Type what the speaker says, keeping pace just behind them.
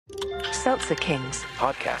Seltzer Kings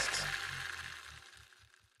podcasts.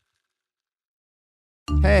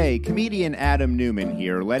 Hey, comedian Adam Newman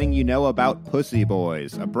here, letting you know about Pussy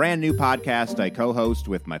Boys, a brand new podcast I co-host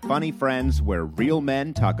with my funny friends where real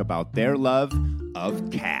men talk about their love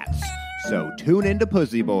of cats. So tune into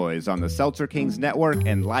Pussy Boys on the Seltzer Kings Network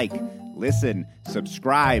and listen,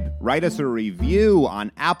 subscribe, write us a review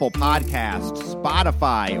on Apple Podcasts,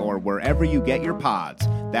 Spotify, or wherever you get your pods.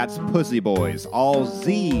 That's Pussy Boys, all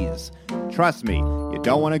Z's. Trust me, you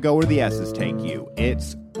don't want to go where the S's take you.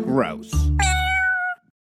 It's gross.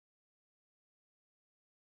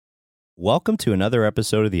 Welcome to another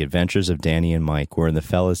episode of The Adventures of Danny and Mike, wherein the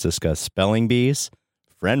fellas discuss spelling bees,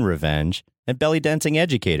 friend revenge, and belly dancing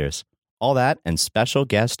educators. All that and special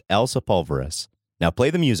guest El Sepulveres. Now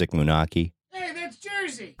play the music, Munaki. Hey, that's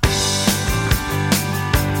Jersey.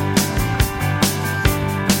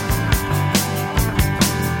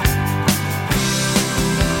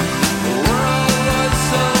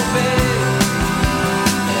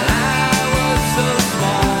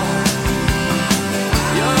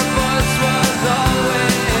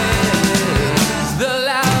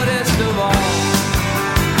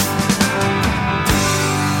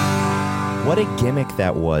 What a gimmick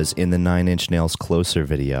that was in the 9 Inch Nails Closer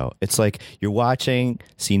video. It's like you're watching,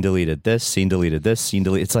 scene deleted this, scene deleted this, scene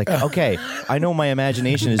deleted. It's like, okay, I know my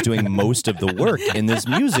imagination is doing most of the work in this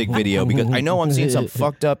music video because I know I'm seeing some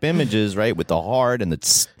fucked up images, right, with the heart and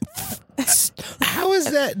the... How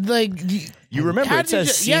is that, like... You remember it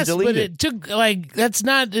says scene yes, deleted. but it took, like, that's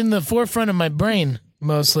not in the forefront of my brain,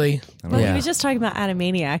 mostly. Well, he was just talking about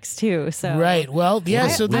Animaniacs, too, so... Right, well, yeah,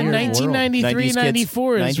 so then I don't know. 1993,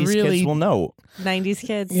 94 is 90s really... kids will know. 90s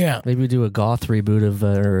kids. Yeah. Maybe we do a goth reboot of,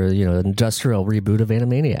 industrial reboot of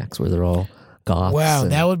Animaniacs, where they're all goths. Wow,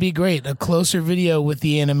 that would be great. A closer video with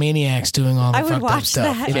the Animaniacs doing all the I would fucked up watch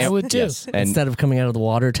stuff. that. Yeah, I would too. Yes. And Instead of coming out of the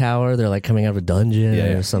water tower, they're like coming out of a dungeon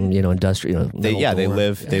or some, industrial. they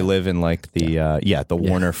live in like the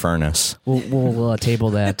Warner furnace. We'll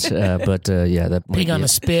table that, but that might Pig be on a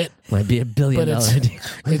spit, might be $1 billion but idea.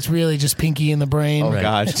 it's really just Pinky in the brain. Oh,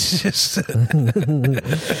 God. It's just...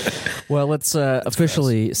 Well, let's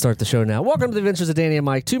officially start the show now. Welcome to the Adventures of Danny and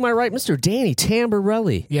Mike. To my right, Mr. Danny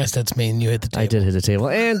Tamborelli. Yes, that's me, and you hit the table. I did hit a table.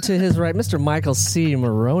 And to his right, Mr. Michael C.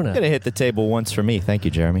 Morona. Gonna hit the table once for me. Thank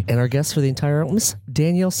you, Jeremy. And our guest for the entire hour, Miss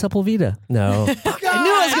Danielle Sepulveda. No. I knew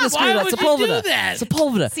I was going to screw why that. would you Sepulveda. do that?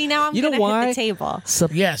 Sepulveda. See, now I'm You know going to why? hit the table.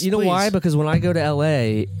 Yes, You know please. why? Because when I go to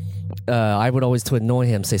L.A., I would always, to annoy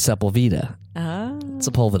him, say Sepulveda. Oh.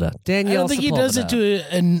 Sepulveda. I Danielle don't think he does it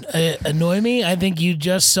Sepulveda. to annoy me. I think you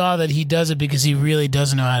just saw that he does it because he really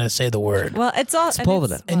doesn't know how to say the word. Well, it's all...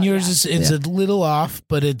 Sepulveda. And yours is a little off,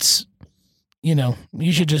 but it's,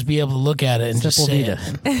 you should just be able to look at it and just say it.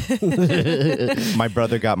 Sepulveda. My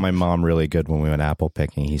brother got my mom really good when we went apple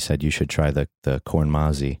picking. He said you should try the corn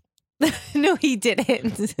mazzi. No, he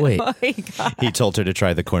didn't. Wait. Oh, my God. He told her to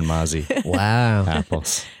try the corn mazzi Wow.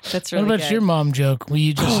 apples. That's What really about good. your mom joke? Where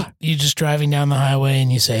you just driving down the highway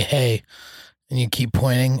and you say hey, and you keep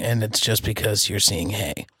pointing, and it's just because you're seeing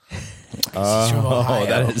hay. He's from Ohio.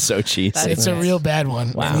 That is so cheesy. That's It's a real bad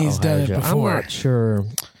one, and he's done it Ohio joke. before. I'm not sure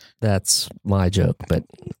that's my joke, but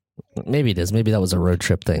maybe it is. Maybe that was a road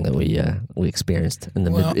trip thing that we experienced in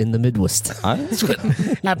the Midwest. That's what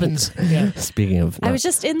happens. Yeah. Speaking of, I was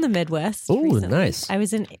just in the Midwest. Ooh, recently. nice. I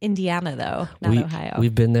was in Indiana, though, not Ohio.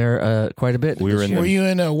 We've been there quite a bit. We were in Were you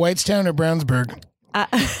in Whitestown or Brownsburg?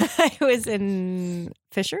 I was in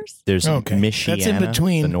Fishers. There's Okay. Michiana, That's in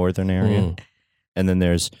between. the northern area. And then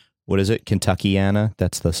there's, what is it, Kentuckiana?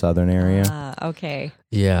 That's the southern area. Okay.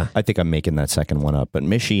 Yeah. I think I'm making that second one up. But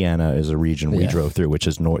Michiana is a region we Yeah. drove through, which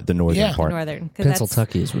is the northern Yeah. part. Northern.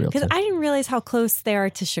 Pennsylvania is real. Because too. I didn't realize how close they are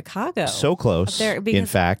to Chicago. So close. There, In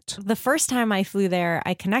because fact, the first time I flew there,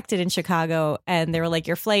 I connected in Chicago, and they were like,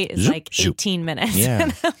 your flight is Zoop, like zoop. 18 minutes. Yeah.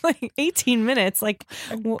 And I'm like, 18 minutes? Like,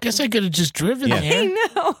 Guess I could have just driven Yeah. there. I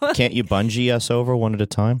know. can't you bungee us over one at a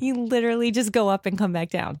time? You literally just go up and come back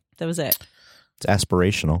down. That was it. It's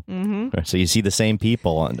aspirational. Mm-hmm. So you see the same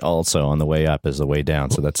people also on the way up as the way down.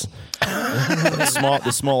 So that's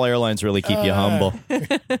the small airlines really keep you humble.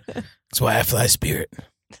 That's why I fly Spirit.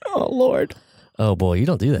 Oh Lord. Oh boy, you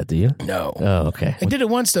don't do that, do you? No. Oh, okay. I did it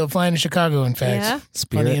once, though, flying to Chicago, in fact. Yeah?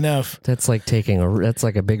 Spirit. Funny enough. That's like that's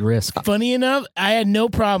like a big risk. Funny enough, I had no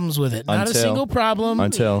problems with it. Not a Until- single problem.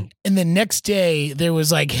 Until And the next day, there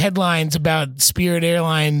was like headlines about Spirit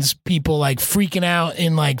Airlines people like freaking out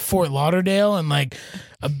in like Fort Lauderdale, and like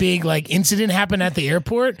a big like incident happened at the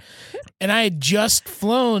airport. and I had just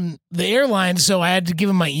flown the airline, so I had to give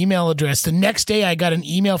them my email address. The next day, I got an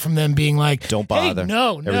email from them being like, Don't bother. Hey,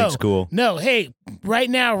 no, Everything's cool. No, hey, right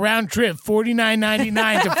now, round trip,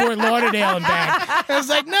 $49.99 to Fort Lauderdale and back. I was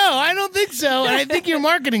like, no, I don't think so. And I think your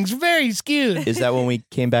marketing's very skewed. Is that when we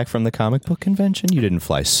came back from the comic book convention? You didn't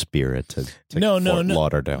fly Spirit to Fort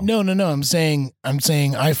Lauderdale. No. I'm saying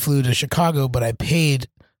I flew to Chicago, but I paid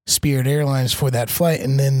Spirit Airlines for that flight,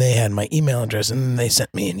 and then they had my email address, and then they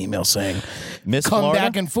sent me an email saying, Miss come Florida?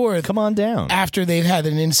 back and forth. Come on down. After they've had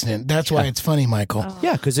an incident. That's why it's funny, Michael. Oh.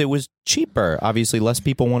 Yeah, because it was cheaper. Obviously, less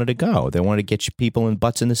people wanted to go. They wanted to get you people in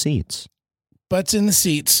butts in the seats. Butts in the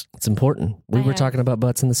seats. It's important. We were talking about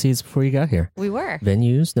butts in the seats before you got here. We were.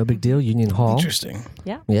 Venues, no big deal. Union Hall. Interesting.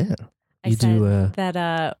 Yeah. I said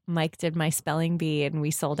that Mike did my spelling bee and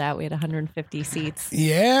we sold out. We had 150 seats.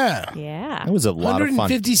 Yeah. Yeah. It was a lot of fun.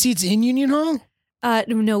 150 seats in Union Hall?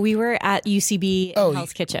 No, we were at UCB and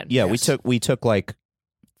Hell's Kitchen. Yeah, Yes. we took like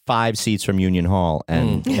 5 seats from Union Hall,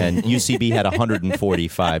 and UCB had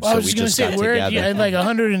 145. Well, I So was we going to just say, got we're together. at like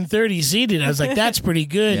 130 seated. I was like, that's pretty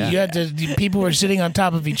good. Yeah. You had to. People were sitting on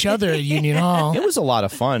top of each other at Union Hall. It was a lot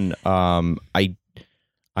of fun. I'm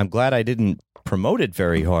glad I didn't promote it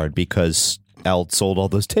very hard because Al sold all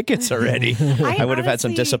those tickets already. I would have had some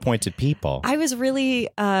honestly- disappointed people. I was really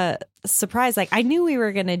surprised. Like I knew we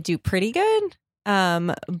were going to do pretty good.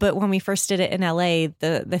 But when we first did it in LA,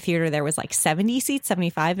 the theater there was like 70 seats,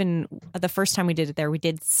 75. And the first time we did it there, we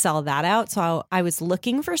did sell that out. So I was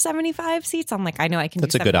looking for 75 seats. I'm like, I know I can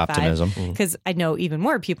That's do a good 75 optimism. because I know even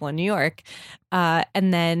more people in New York.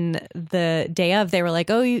 And then the day of, they were like,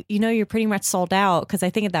 oh, you know, you're pretty much sold out. Because I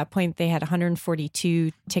think at that point they had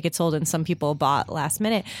 142 tickets sold and some people bought last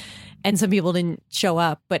minute. And some people didn't show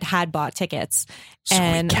up, but had bought tickets. So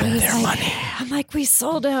and we kept I was their like, money. I'm like, we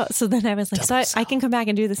sold out. So then I was like, I can come back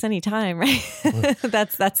and do this anytime, right?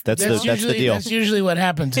 that's That's the deal. That's usually what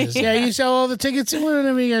happens. Is you sell all the tickets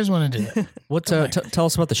whenever you guys want to do it. What? Tell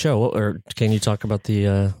us about the show, or can you talk about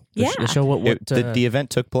the Yeah. show? What? The event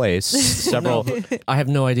took place several. I have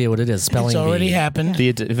no idea what it is. Spelling It's already bee. happened. The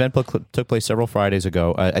event took place several Fridays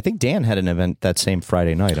ago. I think Dan had an event that same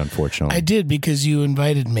Friday night. Unfortunately, I did because you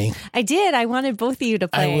invited me. I did. I wanted both of you to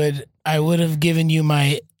play. I would have given you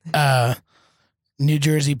my New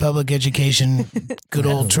Jersey public education good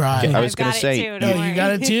old try. I was I've going got to it say. too, don't Oh, worry. you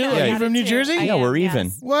got it too? I Are you got from it New too. Jersey? I Yeah, am, we're yes.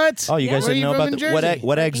 even. What? Oh, you guys Where are didn't know from about in what Jersey?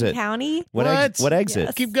 what exit? Bergen County. What exit?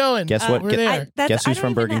 Yes. Keep going. Guess what? We're there. Guess who's I from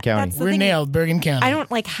don't Bergen even- County? that's the We're thing. nailed, Bergen County. I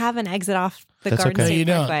don't like have an exit off the That's Garden okay. State No, you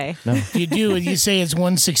don't. Parkway. No. If you do, you say it's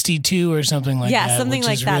 162 or something like Yeah, that. something which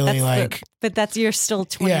like is that. Really That's like but that's you're still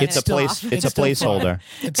 20 Yeah, minutes It's a place. off. It's a still far. placeholder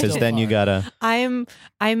It's because still then you far. gotta. I'm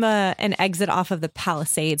an exit off of the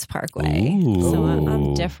Palisades Parkway, Ooh. so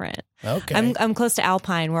I'm different. okay. I'm close to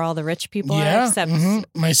Alpine, where all the rich people are. yeah. Except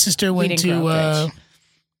My sister went didn't grow up to rich.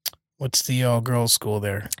 what's the all girls school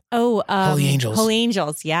there? Holy Angels. Holy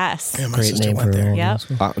Angels, yes. Yeah, my Great sister name went for there. all Yep.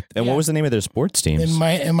 those. And what was the name of their sports teams?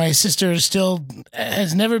 And my sister still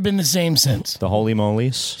has never been the same since. The Holy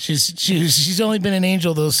Molies. She's only been an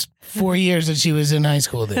angel those 4 years that she was in high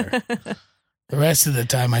school there. The rest of the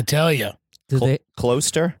time, I tell you. Do they?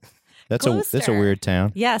 Closter. That's a Closter. weird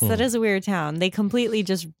town. Yes, that is a weird town. They completely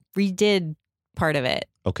just redid part of it,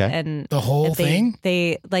 Okay. and The whole thing?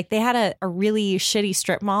 They had a really shitty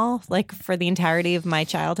strip mall like for the entirety of my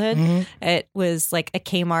childhood. Mhm. It was like a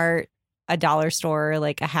Kmart, a dollar store,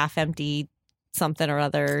 like a half empty something or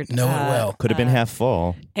other. Know it well. Could have been half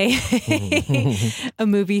full. A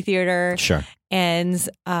movie theater. Sure. And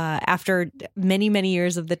after many, many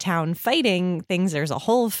years of the town fighting things, there's a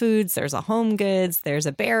Whole Foods, there's a Home Goods, there's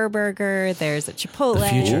a Bear Burger, there's a Chipotle. The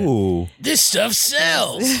future. Ooh. This stuff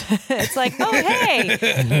sells. It's like, oh,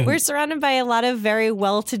 hey, we're surrounded by a lot of very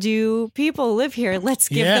well-to-do people who live here. Let's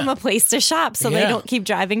give Yeah. them a place to shop so they Yeah. don't keep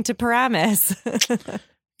driving to Paramus.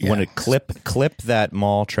 You want to clip that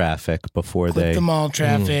mall traffic before Clip they. the mall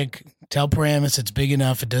traffic. Tell Paramus it's big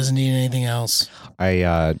enough. It doesn't need anything else.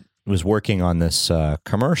 I was working on this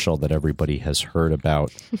commercial that everybody has heard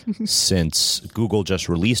about since Google just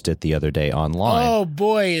released it the other day online. Oh,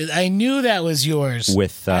 boy. I knew that was yours.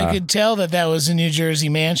 With I could tell that was a New Jersey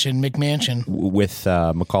mansion, McMansion. with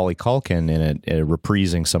Macaulay Culkin in it,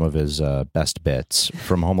 reprising some of his best bits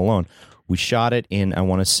from Home Alone. We shot it in, I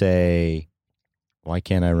want to say, why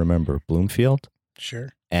can't I remember, Bloomfield?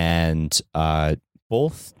 Sure. And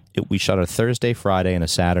we shot a Thursday, Friday, and a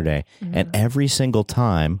Saturday. And every single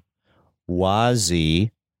time,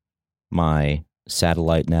 Wazi, my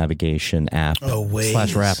satellite navigation app, Oh, wait.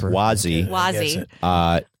 / rapper. Wazi,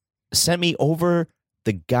 Wazi. sent me over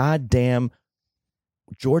the goddamn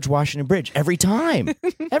George Washington Bridge every time.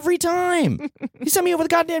 Every time. He sent me over the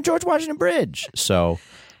goddamn George Washington Bridge. So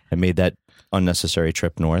I made that unnecessary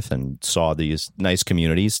trip north and saw these nice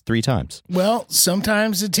communities 3 times. Well,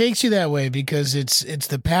 sometimes it takes you that way because it's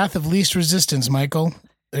the path of least resistance, Michael.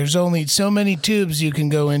 There's only so many tubes you can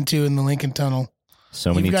go into in the Lincoln Tunnel.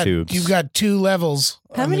 So many tubes. You've got 2 levels.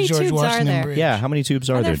 How on many the George tubes are Washington there? Bridge. Yeah, how many tubes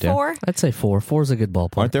are there, Dan? 4? I'd say 4. 4 is a good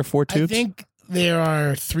ballpark. Aren't there 4 I tubes? think there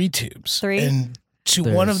are 3 tubes. 3? And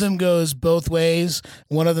one of them goes both ways.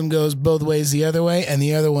 One of them goes both ways the other way, and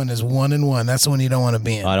the other one is 1 and 1. That's the one you don't want to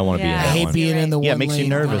be in. I don't want to be in Yeah. that I hate one. being in the one. Yeah, it makes you lane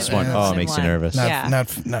nervous. one. One. Oh, it makes you nervous. Not, Yeah.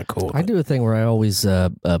 not cool. I do a thing where I always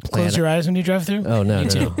plan. Close your eyes when you drive through. Oh no,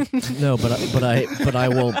 no, no! But I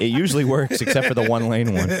will. It usually works, except for the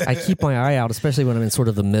 1-lane one. I keep my eye out, especially when I'm in sort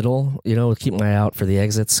of the middle. Keep my eye out for the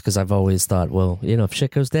exits because I've always thought, well, if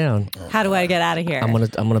shit goes down, How do I get out of here? I'm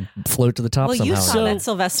gonna float to the top well, somehow. you saw that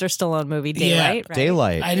Sylvester Stallone movie, Daylight, right?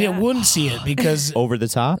 Daylight. I wouldn't see it because Over the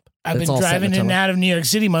top? I've It's been all set in driving the in and tunnel. out of New York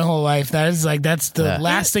City my whole life. That's the Yeah.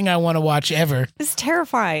 last thing I want to watch ever. It's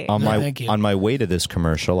terrifying. On thank you. my way to this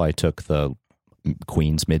commercial, I took the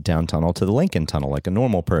Queens Midtown Tunnel to the Lincoln Tunnel like a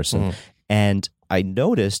normal person. And I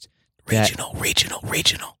noticed that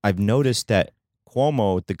Regional. I've noticed that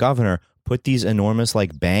Cuomo, the governor, put these enormous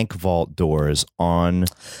like bank vault doors on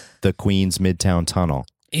the Queens Midtown Tunnel.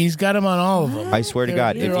 He's got them on all of them. I swear to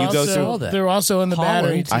God, if you go also- through, They're also in the battery.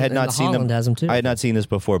 Holland, I had and not the seen Holland them. has them too. I had not seen this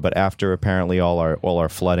before, but after apparently all our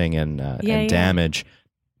flooding and Yeah. damage,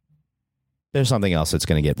 there's something else that's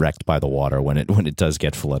going to get wrecked by the water when it does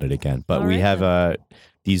get flooded again. But All we right, have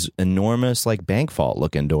these enormous like bank vault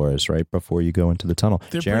looking doors right before you go into the tunnel.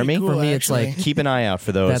 They're Jeremy, pretty cool, For me, it's actually. like- keep an eye out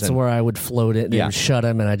for those. That's and where I would float it. They Yeah. would shut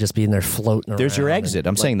them, and I'd just be in there floating. There's your around exit. and,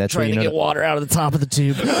 I'm saying that's where trying you to know get water out of the top of the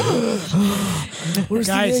tube. Where's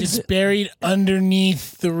the Guys, it's exit? buried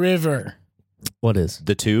underneath the river. What is?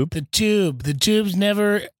 the tube. The tube's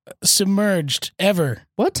never submerged ever.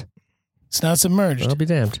 What? It's not submerged. I'll be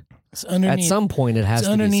damned. It's underneath. At some point, it has it's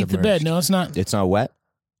to be underneath the bed. submerged. No, it's not. It's not wet.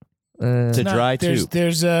 Uh, It's a Not- dry there's, tube.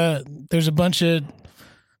 There's a bunch of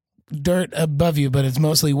dirt above you, but it's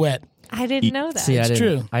mostly wet. I didn't know that. See, It's I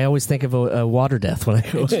didn't. true. I always think of a water death when I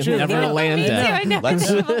go in. true. Never a No, land Me too. death. I never Let's-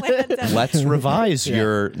 heard of a land death. Let's revise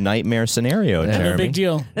your nightmare scenario, No Jeremy. big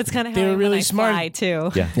deal. That's kind of They how were I really when I smart. fly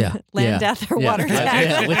too. Yeah. Yeah. Land yeah. death or Yeah. water Yeah.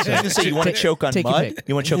 death. Which I was going to say, you want to choke on take your mud? pick.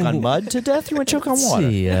 You want to choke on mud to death? You want to choke on water?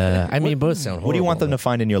 See, I mean, both sound horrible. What do you want them to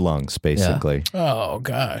find in your lungs, basically? Oh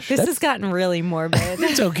gosh, This has gotten really morbid.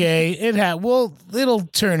 it's okay. It'll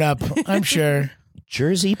turn up. I'm sure.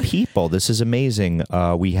 Jersey people. This is amazing.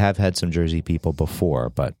 We have had some Jersey people before,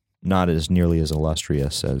 but not as nearly as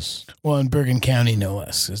illustrious as... Well, in Bergen County, no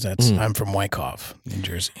less, because I'm from Wyckoff, New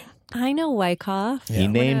Jersey. I know Wyckoff. He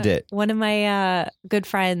named it. One of my good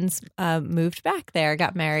friends moved back there,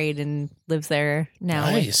 got married, and lives there now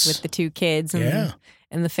Nice. with the 2 kids and, Yeah.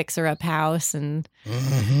 and the fixer-up house, and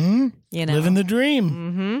Mm-hmm. living the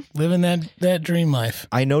dream, living that dream life.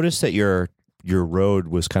 I noticed that your road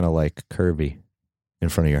was kind of like curvy in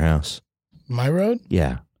front of your house. My road?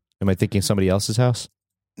 Yeah. Am I thinking somebody else's house?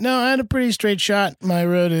 No, I had a pretty straight shot. My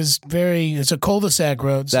road is it's a cul-de-sac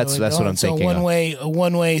road. So That's what I'm thinking of. A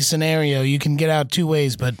one-way scenario. You can get out 2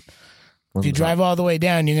 ways, but if you drive all the way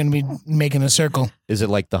down, you're going to be making a circle. Is it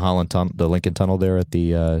like the the Lincoln Tunnel there at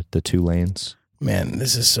the 2 lanes? Man,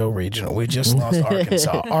 this is so regional. We just lost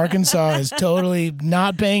Arkansas. Arkansas is totally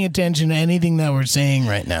not paying attention to anything that we're saying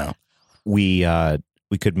right now.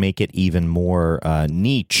 We could make it even more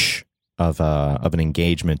niche of an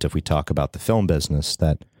engagement if we talk about the film business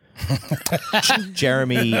that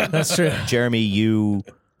Jeremy, That's true. Jeremy, you,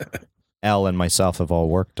 Elle, and myself have all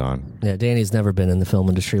worked on. Yeah, Danny's never been in the film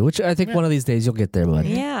industry, which I think one of these days you'll get there, buddy.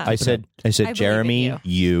 Yeah. I said believe in Jeremy,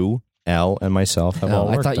 you, Elle, and myself have all Oh,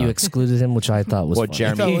 I worked thought you on. excluded him, which I thought was Well, funny.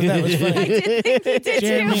 Jeremy, That was funny. I did think you did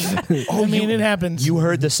Jeremy, too. I mean, it happens. you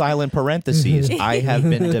heard the silent parentheses. I have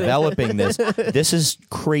been developing this. This is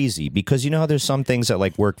crazy because you know how there's some things that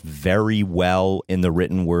like work very well in the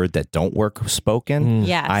written word that don't work spoken.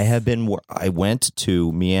 Yes. I went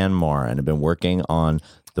to Myanmar and have been working on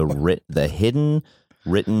the hidden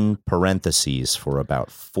written parentheses for about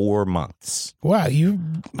 4 months. Wow,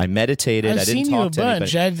 I meditated. I've I didn't seen you a talk to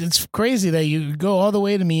bunch. anybody. It's crazy that you go all the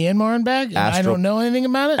way to Myanmar and back. And I Astro- don't know anything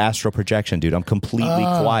about it. Astral projection, dude. I'm completely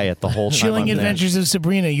quiet the whole time. Chilling I'm there. Adventures of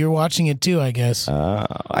Sabrina. You're watching it too, I guess.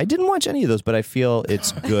 I didn't watch any of those, but I feel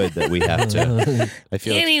it's good that we have to. I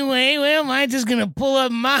feel it's Anyway, well, I'm just gonna pull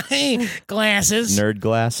up my glasses. nerd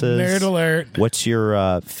glasses. Nerd alert. What's your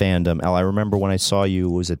fandom? Al, I remember when I saw you,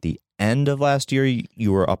 was it the end of last year,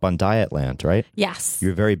 you were up on Dietland, right? Yes. You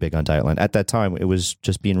were very big on Dietland. At that time, it was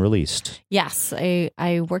just being released. Yes.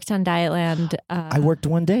 I worked on Dietland. I worked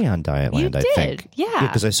one day on Dietland, You I did? think. Yeah.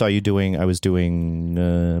 Because I saw you doing, I was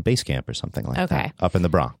doing base camp or something like Okay. that. Up in the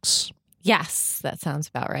Bronx. Yes, that sounds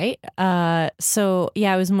about right. So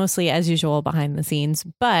yeah, it was mostly as usual behind the scenes,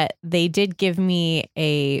 but they did give me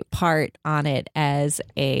a part on it as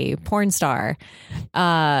a porn star.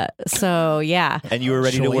 So yeah. And you were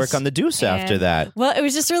ready to Choice. work on the Deuce after And- that. Well, it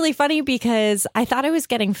was just really funny because I thought I was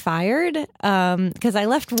getting fired because I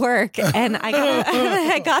left work and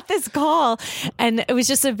I got this call, and it was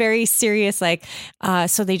just a very serious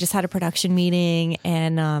so they just had a production meeting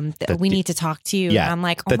and we need to talk to you. Yeah, and I'm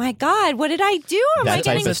like, oh my God, what did I do? Am That I type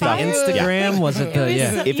getting of stuff. fired? Instagram was it the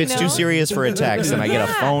yeah? If it's too serious for a text and I get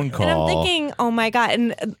a phone call. And I'm thinking, oh my God.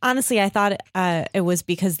 And honestly, I thought it was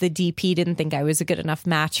because the DP didn't think I was a good enough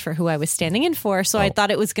match for who I was standing in for. So I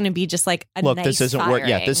thought it was going to be just like a Look, nice this isn't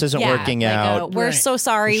firing. this isn't working like out. We're Right. so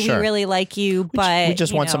sorry. Sure. We really like you, but We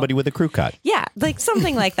just you want know. somebody with a crew cut. Yeah, like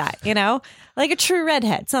something like that, like a true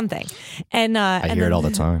redhead, something. And I hear it all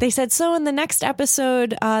the time. They said, so in the next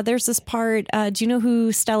episode, there's this part. Do you know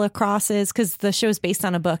who Stella Cross is? Because the show's based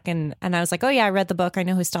on a book. And I was like, oh yeah, I read the book. I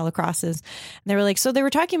know who Stella Cross is. And they were like, so they were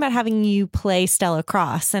talking about having you play Stella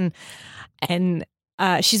Cross. And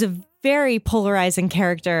she's a very polarizing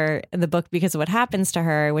character in the book because of what happens to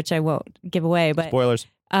her, which I won't give away. But Spoilers.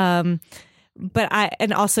 also,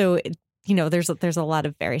 there's a lot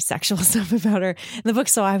of very sexual stuff about her in the book.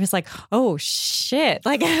 So I was like, oh shit.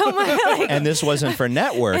 Like, how am I, like, And this wasn't for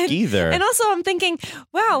network either. and also I'm thinking,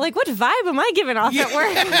 wow, like what vibe am I giving off at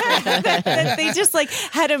work? that they just like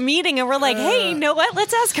had a meeting and were like, hey, you know what?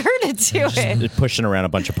 Let's ask her to do it. Pushing around a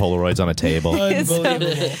bunch of Polaroids on a table.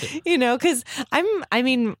 Unbelievable. Because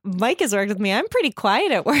Mike has worked with me. I'm pretty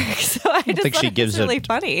quiet at work. So I just think thought she it gives was a- really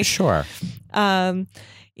funny. Sure.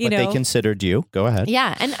 You But know, they considered you. Go ahead.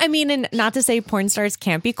 yeah, and and not to say porn stars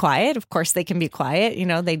can't be quiet. Of course, they can be quiet.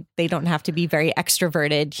 They don't have to be very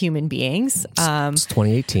extroverted human beings. It's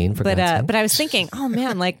 2018 for God's sake. But I was thinking, oh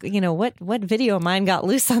man, what video of mine got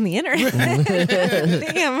loose on the internet? I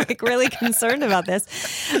think I'm like really concerned about this.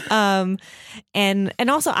 And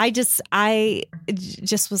also I just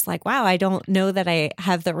was like, wow, I don't know that I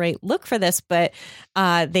have the right look for this, but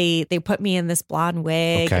they put me in this blonde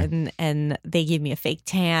wig and they gave me a fake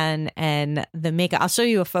tan and the makeup. I'll show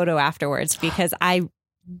you a photo afterwards because I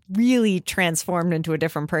really transformed into a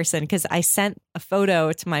different person because I sent a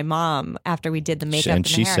photo to my mom after we did the makeup And the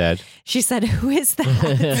she hair. said, who is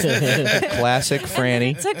that? classic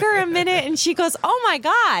Franny. It took her a minute and she goes, oh my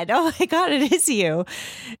God, it is you.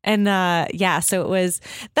 And so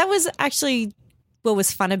that was actually what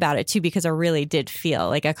was fun about it too, because I really did feel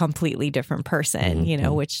like a completely different person,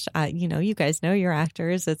 which, you guys know, you're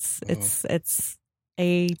actors. It's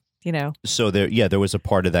a, So there was a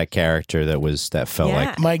part of that character that felt Yeah.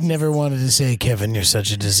 like Mike never wanted to say, Kevin, you're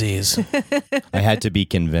such a disease. I had to be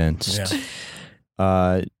convinced.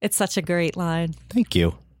 Yeah. it's such a great line. Thank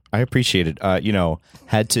you. I appreciate it.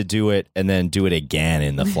 Had to do it and then do it again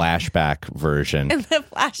in the flashback version. The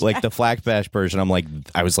flashback. Like the flashback version,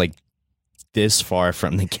 I was like this far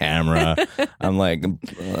from the camera. I'm like,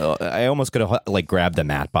 I almost could have like grabbed the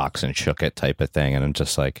mat box and shook it type of thing. And I'm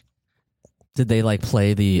just like, Did they like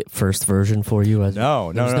play the first version for you?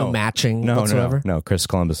 no, There was no matching whatsoever? No. Chris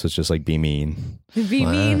Columbus was just like, be mean. Be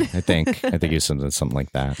mean. I think he was something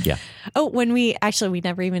like that. Yeah. Oh, when we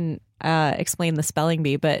never even explained the spelling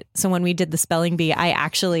bee, but so when we did the spelling bee, I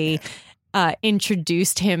actually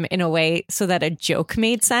introduced him in a way so that a joke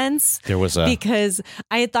made sense. There was because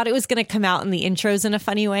I had thought it was going to come out in the intros in a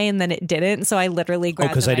funny way, and then it didn't. So I literally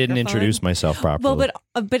grabbed. because the I didn't microphone. introduce myself properly. Well,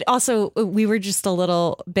 but also we were just a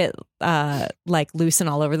little bit like loose and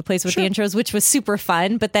all over the place with the intros, which was super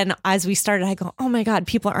fun. But then as we started, I go, oh my God,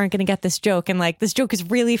 people aren't going to get this joke, and like this joke is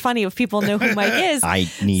really funny if people know who Mike is. I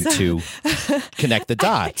need to connect the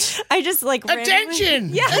dots. I just like Attention!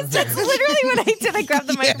 Yes, that's literally what I did. I grabbed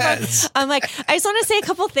the microphone. I'm like, I just want to say a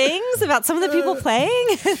couple things about some of the people playing,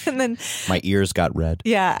 and then My ears got red.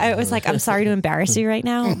 yeah, I was like, I'm sorry to embarrass you right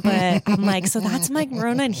now, but I'm like, so that's Mike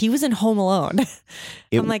Morona, and he was in Home Alone.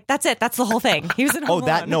 I'm like, that's it. That's the whole thing. He was in Home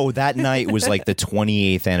Alone. That night was like the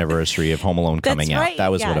 28th anniversary of Home Alone coming That's out. right,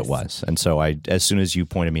 That was what yes. it was. And so as soon as you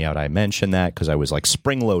pointed me out, I mentioned that because I was like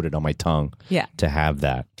spring loaded on my tongue Yeah. to have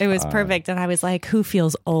that. It was perfect, and I was like, who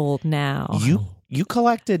feels old now? You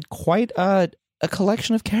collected quite a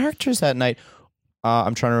collection of characters that night.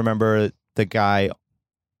 I'm trying to remember the guy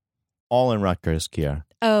all in Rutgers gear.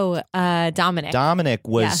 Oh, Dominic. Dominic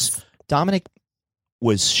was Yes. Dominic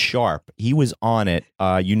was sharp. He was on it.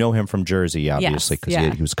 You know him from Jersey, obviously,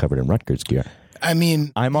 because he was covered in Rutgers gear. I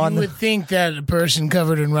mean, you would think that a person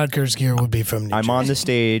covered in Rutgers gear would be from New Jersey. I'm on the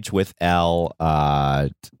stage with Elle,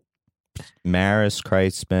 Maris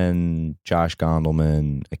Kreitzman, Josh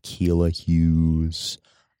Gondelman, Akilah Hughes,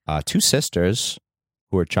 two sisters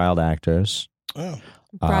who are child actors. Oh.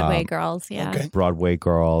 Broadway girls, yeah. Okay. Broadway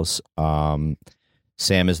girls.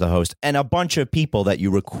 Sam is the host, and a bunch of people that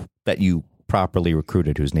you properly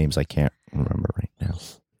recruited, whose names I can't remember right now.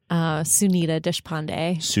 Sunita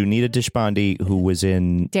Deshpande, who was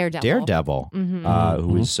in Daredevil, who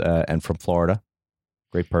was and from Florida,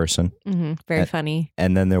 great person, very funny.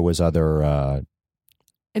 And then there was other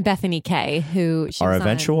Bethany Kay, who our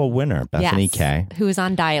eventual winner, Bethany Kay, who was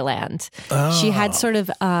on Dialand. Oh. She had sort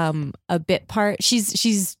of a bit part.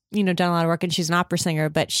 She's done a lot of work, and she's an opera singer,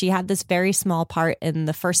 but she had this very small part in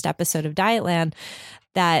the first episode of Dialand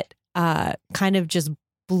that kind of just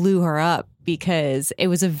blew her up because it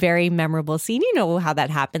was a very memorable scene. You know how that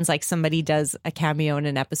happens. Like somebody does a cameo in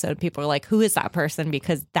an episode. People are like, who is that person?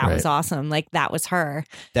 Because that was awesome. Like that was her.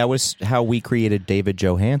 That was how we created David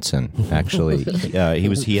Johansen, actually.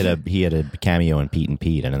 He had a cameo in Pete and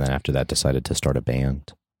Pete, and then after that decided to start a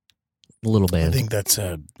band. A little band. I think that's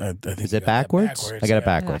I think is it backwards? I got it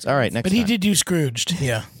backwards. All right, next But he did do Scrooged.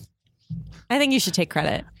 Yeah. I think you should take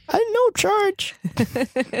credit. No charge.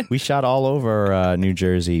 We shot all over New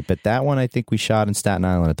Jersey, but that one I think we shot in Staten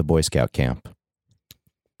Island at the Boy Scout camp.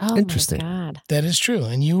 Oh, interesting. My God. That is true.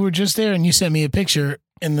 And you were just there, and you sent me a picture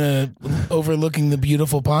in the overlooking the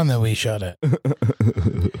beautiful pond that we shot at.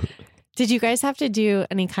 Did you guys have to do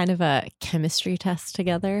any kind of a chemistry test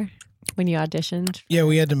together when you auditioned? Yeah,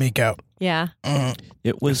 we had to make out. Yeah.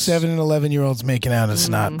 It was 7 and 11-year-olds making out is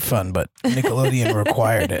not fun, but Nickelodeon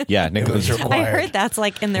required it. Yeah, It was required. I heard that's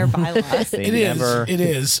like in their bylaws. It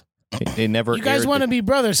is. They never. You guys want to be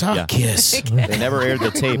brothers, huh? Yeah. Kiss. They never aired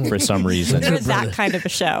the tape for some reason. It was that kind of a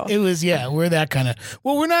show. It was, we're that kind of.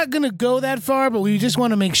 Well, we're not going to go that far, but we just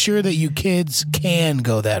want to make sure that you kids can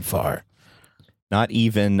go that far. Not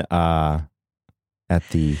even at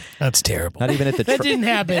the. That's terrible. Not even at the. That didn't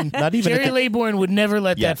happen. Not even Jerry Laybourne would never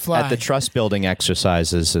let that fly. At the trust building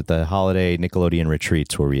exercises at the holiday Nickelodeon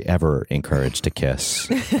retreats were we ever encouraged to kiss.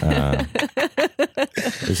 Is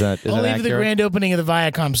that only accurate? for the grand opening of the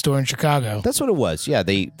Viacom store in Chicago. That's what it was. Yeah,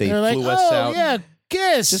 they They're flew like, us out. Yeah,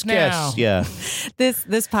 kiss Just now. kiss. Yeah.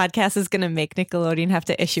 This podcast is going to make Nickelodeon have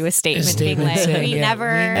to issue a statement, being like, saying, we never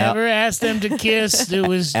asked them to kiss. It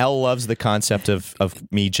was Elle loves the concept of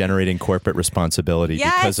me generating corporate responsibility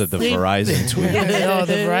because of the Verizon tweet. Oh,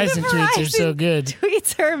 the Verizon tweets are so good.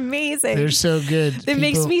 Tweets are amazing. They're so good. It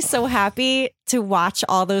makes me so happy to watch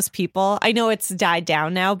all those people. I know it's died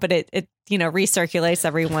down now, but it recirculates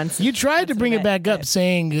every once. You tried to bring it back up,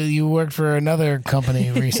 saying you worked for another company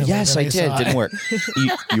recently. Yes, I did. Didn't work.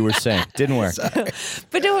 You were saying didn't work.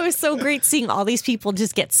 But no, it was so great seeing all these people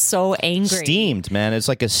just get so angry. Steamed, man. It's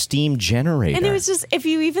like a steam generator. And it was just, if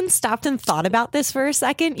you even stopped and thought about this for a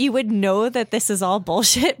second, you would know that this is all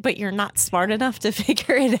bullshit, but you're not smart enough to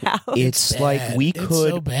figure it out. It's like we could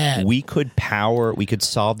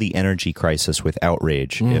solve the energy crisis with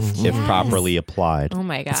outrage if properly applied. Oh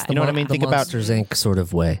my God. You know what I mean? The Monsters Inc. sort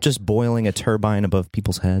of way. Just boiling a turbine above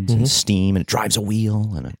people's heads and steam, and it drives a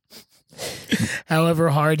wheel. And however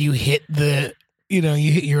hard you hit you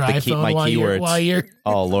hit your iPhone while you're.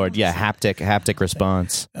 Oh Lord, yeah, haptic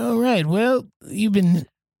response. All right, well,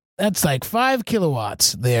 that's like 5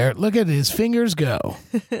 kilowatts there. Look at his fingers go.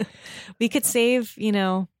 We could save,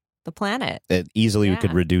 the planet. We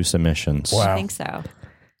could reduce emissions. Wow. I think so.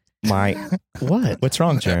 What? What's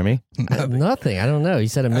wrong, Jeremy? Nothing. I don't know. He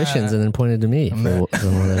said emissions and then pointed to me. For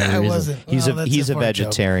whatever I reason. wasn't. He's a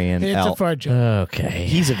vegetarian. It's a fart joke. Okay.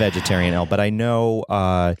 He's a vegetarian, Elle, but I know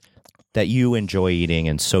that you enjoy eating,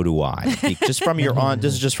 and so do I. Just from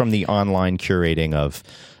this is just from the online curating of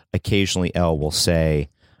occasionally Elle will say,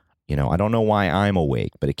 I don't know why I'm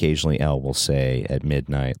awake, but occasionally Elle will say at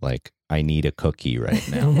midnight, like, I need a cookie right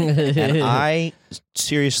now. And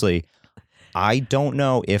I don't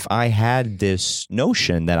know if I had this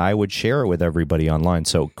notion that I would share it with everybody online.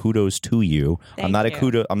 So kudos to you. I'm not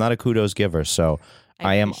a kudos giver. So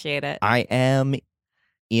I appreciate it. I am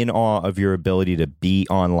in awe of your ability to be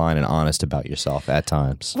online and honest about yourself at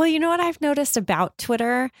times. Well, you know what I've noticed about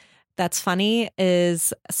Twitter that's funny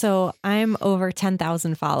is, so I'm over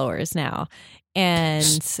 10,000 followers now.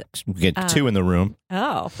 And we get 2 in the room.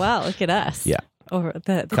 Oh, well, look at us. Yeah. Over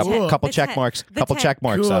the couple check marks. Couple check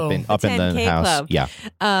marks up in the house. Club. Yeah.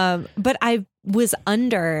 But I was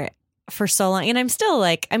under for so long, and I'm still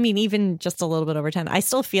like, I mean, even just a little bit over 10, I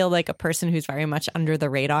still feel like a person who's very much under the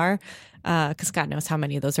radar, because God knows how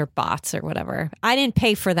many of those are bots or whatever. I didn't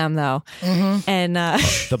pay for them though, and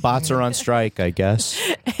The bots are on strike, I guess.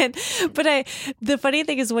 but the funny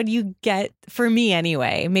thing is when you get, for me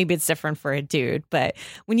anyway, maybe it's different for a dude, but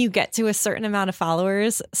when you get to a certain amount of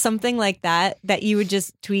followers, something like that you would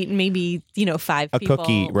just tweet, and maybe 5 people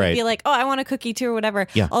cookie, would right? be like, oh, I want a cookie too or whatever.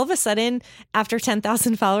 Yeah. All of a sudden, after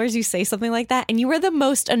 10,000 followers, you say something like that, and you are the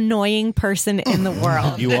most annoying person in the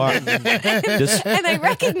world. You are. And I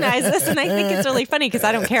recognize this, and I think it's really funny because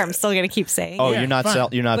I don't care. I'm still going to keep saying. Oh, it. you're not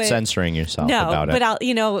But- censoring yourself No, about it. but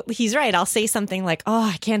I'll, he's right. I'll say something like, "Oh,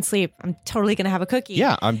 I can't sleep. I'm totally going to have a cookie."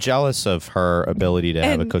 Yeah, I'm jealous of her ability to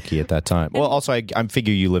have a cookie at that time. Well, also, I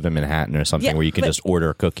figure you live in Manhattan or something Yeah, where you can but- just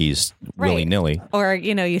order cookies Right. willy-nilly. Or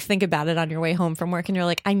you think about it on your way home from work, and you're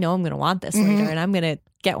like, "I know I'm going to want this later, and I'm going to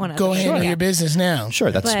get one." Go handle handle your business now.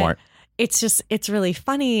 Sure, that's But smart. It's really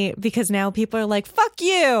funny because now people are like, "Fuck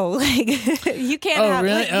you!" Like you can't. Oh, have,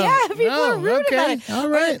 really? like, Oh. yeah, people Oh, are rude okay. about it. All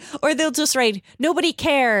right. Or they'll just write, "Nobody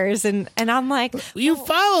cares," and I'm like, You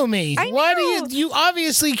follow me. I Why know. do you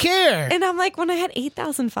obviously care? and I'm like, when I had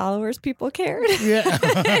 8,000 followers, people cared. Yeah.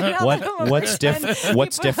 And I'm like, "Oh, What's man."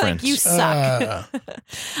 what's People are different? Like, you suck.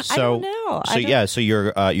 So, I don't know. so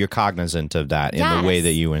you're cognizant of that in the way Yes.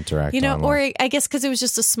 that you interact. online. Or I guess because it was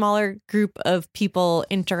just a smaller group of people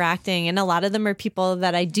interacting, and a lot of them are people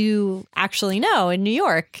that I do actually know in New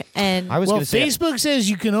York. And I was Well, going to say. Facebook says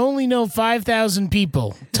you can only know 5,000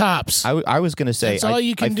 people tops. I was going to say, That's all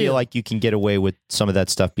you can I feel do. like you can get away with some of that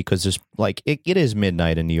stuff because there's like, it is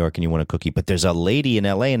midnight in New York and you want a cookie, but there's a lady in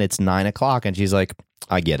LA and it's 9:00 and she's like,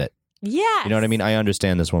 I get it. yeah, You know what I mean? I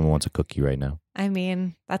understand this woman wants a cookie right now. I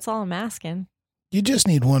mean, that's all I'm asking. You just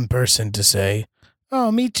need one person to say,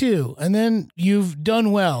 "Oh, me too," and then you've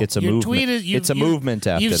done well. It's a Your movement. tweet is- It's a movement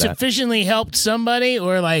after You've that. sufficiently helped somebody,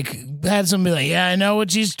 or like had somebody like, "Yeah, I know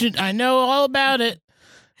what she's doing. I know all about it,"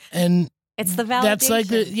 and It's the validation. that's like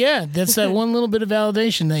that's that one little bit of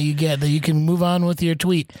validation that you get that you can move on with your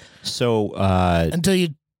tweet So, until you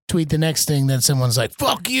tweet the next thing that someone's like,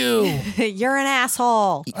 "Fuck you." You're an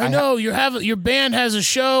asshole. I know your band has a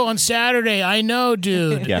show on Saturday. I know,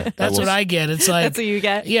 dude. Yeah, That's what I get. It's like, That's what you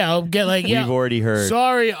get. yeah, I'll get like, yeah. we've already heard.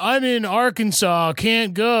 Sorry, I'm in Arkansas.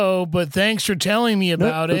 Can't go, but thanks for telling me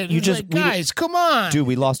about but it. you It's just- like, we- guys, come on. Dude,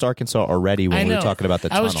 we lost Arkansas already when I we were know. talking about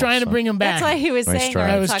the I was tunnel, trying to so- bring him back. That's why he was Nice saying try.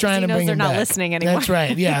 I was Arkansas, 'cause trying he to knows bring they're him not back. listening anymore. That's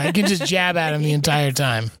right. Yeah, I can just jab at him the entire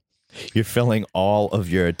time. You're filling all of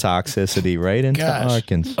your toxicity right into Gosh.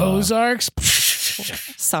 Arkansas. Ozarks.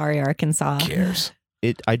 Sorry, Arkansas. Cares.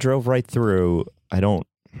 I drove right through.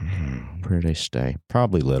 Where did I stay?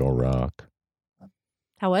 Probably Little Rock.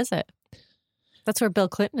 How was it? That's where Bill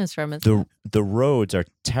Clinton is from. Isn't it? The roads are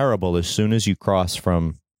terrible as soon as you cross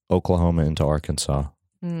from Oklahoma into Arkansas.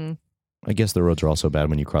 Mm. I guess the roads are also bad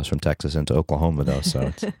when you cross from Texas into Oklahoma, though.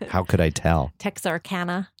 So how could I tell?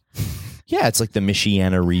 Texarkana, Yeah, it's like the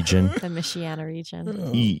Michiana region. the Michiana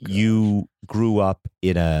region. You grew up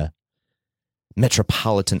in a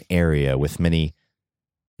metropolitan area with many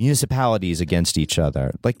municipalities against each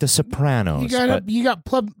other, like the Sopranos. You got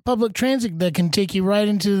public transit that can take you right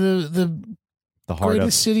into the heart greatest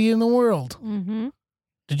of city in the world. Mm-hmm.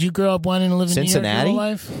 Did you grow up wanting to live in Cincinnati? New York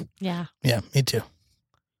your whole life? Yeah. Yeah, me too.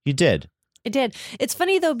 you did. It did. It's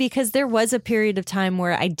funny though, because there was a period of time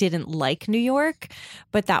where I didn't like New York,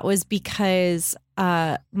 but that was because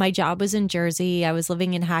my job was in Jersey. I was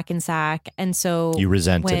living in Hackensack. And so You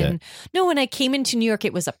resented it. when I came into New York,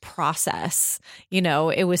 it was a process.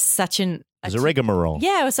 It was such It was a rigmarole.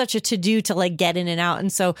 Yeah, it was such a to-do to like get in and out.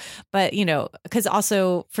 And so, but because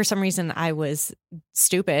also for some reason I was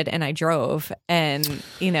stupid and I drove and,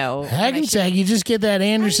 Hackensack, you just get that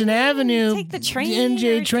Anderson Avenue, take the train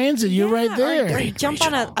NJ or- Transit. You're right there. Or jump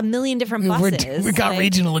on a million different We're- buses. we got Like,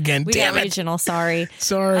 regional again. We Damn got it. regional, sorry.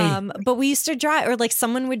 Sorry. But we used to drive, or like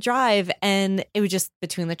someone would drive, and it was just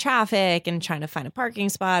between the traffic and trying to find a parking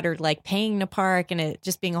spot or like paying to park and it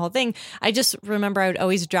just being a whole thing. I just remember I would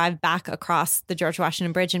always drive back across the George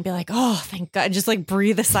Washington Bridge and be like, oh, thank God, just like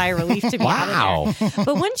breathe a sigh of relief to be out of there. Wow.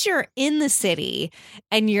 But once you're in the city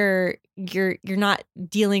and you're not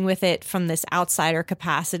dealing with it from this outsider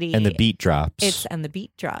capacity, And the beat drops. and the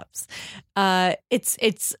beat drops.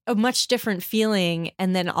 It's a much different feeling,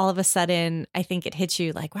 and then all of a sudden, I think it hits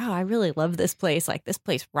you like, wow, I really love this place. Like this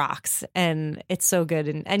place rocks, and it's so good.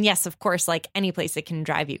 And yes, of course, like any place, it can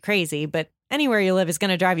drive you crazy, but anywhere you live is going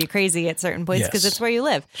to drive you crazy at certain points because Yes. it's where you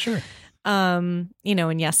live. Sure. And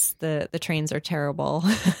yes, the trains are terrible.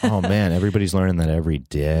 Oh man, everybody's learning that every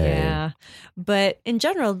day. Yeah, but in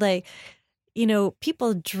general, like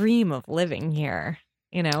people dream of living here.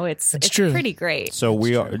 It's true. pretty great. So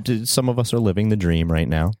some of us are living the dream right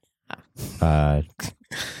now.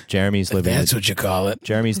 Jeremy's living. That's what you call it.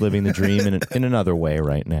 Jeremy's living the dream in another way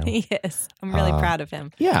right now. Yes, I'm really proud of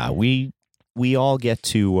him. Yeah, we all get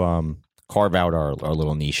to carve out our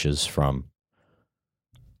little niches from.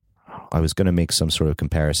 I was going to make some sort of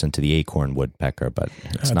comparison to the acorn woodpecker, but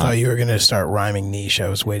it's I not. thought you were going to start rhyming niche. I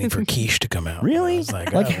was waiting for quiche to come out. Really? I was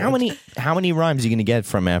like How many rhymes are you going to get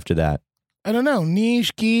from after that? I don't know.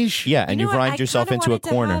 Niche, quiche. Yeah, and you've rhymed yourself into a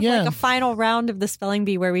corner. Have, like a final round of the spelling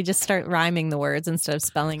bee where we just start rhyming the words instead of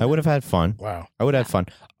spelling. I would have had fun. Wow. I would have had fun.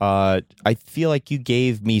 I feel like you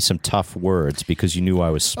gave me some tough words because you knew I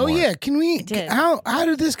was smart. Oh yeah, can we? did. How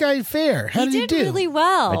did this guy fare? How did he do? really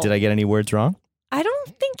well. Did I get any words wrong? I don't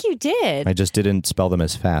think you did. I just didn't spell them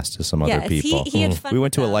as fast as some other Yes, people. he had fun We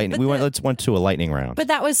went with to a them, lightning. but Went to a lightning round. But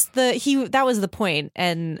that was the point,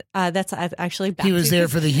 and that's actually back He was to- there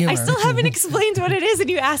for the humor. I still haven't explained what it is, and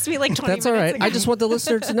you asked me like 20 That's all minutes right. ago. I just want the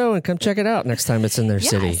listener to know and come check it out next time it's in their Yes.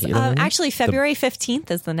 city. You know what I mean? Actually, February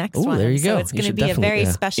 15th is the next Ooh, one. there you So go. it's You going to should be a definitely- very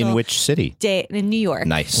yeah. special In which city? day in New York.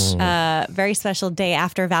 Nice. Very special day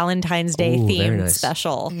after Valentine's Day Ooh, very themed nice.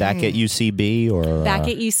 special. Back at UCB or Back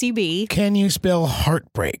at UCB, Can you spell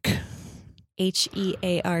heartbreak?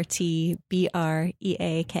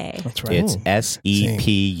 HEARTBREAK. That's right. It's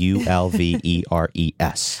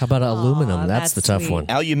SEPULVERES. How about aluminum? That's the that's tough sweet. one.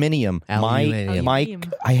 Aluminium. Aluminium. Mike,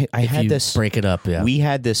 I If had you this. break it up, yeah. We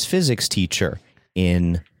had this physics teacher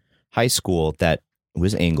in high school that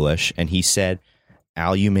was English, and he said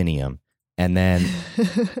aluminium. And then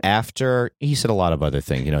after he said a lot of other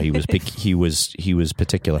things, he was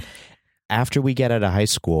particular. After we get out of high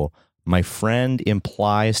school, my friend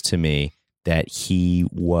implies to me that he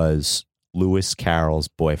was Lewis Carroll's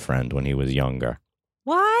boyfriend when he was younger.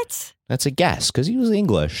 What? That's a guess because he was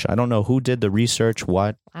English. I don't know who did the research.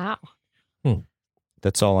 What? Wow.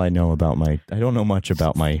 That's all I know about I don't know much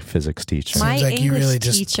about my physics teacher. My Seems like you really English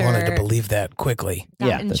just teacher- wanted to believe that quickly. Got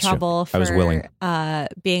Yeah, in that's true. trouble for I was willing.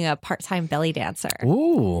 being a part-time belly dancer.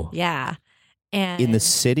 Ooh. Yeah. And In the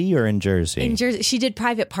city or in Jersey? in Jersey, she did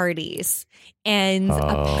private parties, and Oh.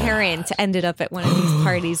 a parent ended up at one of these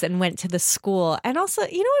parties and went to the school. And also,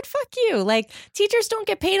 you know what? Fuck you. Like, teachers don't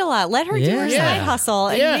get paid a lot. Let her do her Yeah. side hustle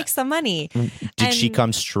and Yeah. make some money. Did she and-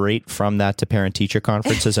 come straight from that to parent-teacher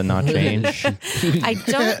conferences and not change? I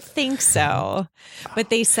don't think so, but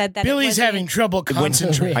they said that it Billy's wasn't- having trouble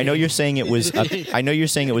concentrating. I know you're saying it was. I know you're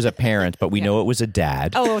saying it was a parent, but we know it was a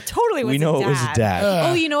dad. Oh, totally. we know it was a dad.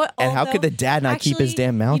 Oh, you know what? and how could the dad not keep his Actually,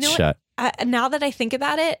 damn mouth you know what? shut? Now that I think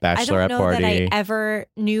about it, I Bachelorette don't know that I party. ever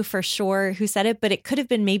knew for sure who said it, but it could have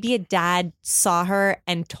been maybe a dad saw her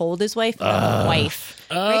and told his wife, not the wife.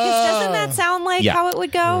 Right? 'Cause doesn't that sound like Yeah. how it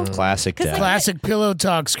would go? Classic 'Cause, dad. like, Classic pillow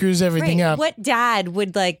talk screws everything Right. up. What dad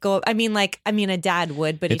would like go? I mean, a dad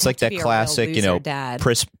would, but It's he'd like have that to be a real classic, loser dad.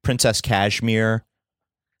 Princess Cashmere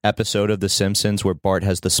episode of The Simpsons where Bart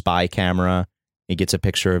has the spy camera. He gets a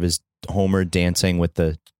picture of his Homer dancing with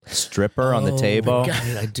the stripper on the Oh, table.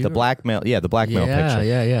 God, I do The blackmail, the blackmail picture.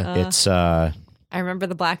 Yeah. It's I remember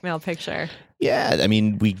the blackmail picture. yeah. I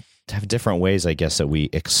mean, we have different ways, I guess, that we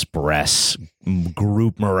express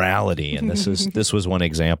group morality, and this was one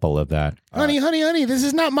example of that. Honey, this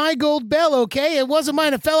is not my gold bell, okay? It wasn't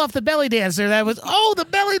mine. It fell off the belly dancer. That was, the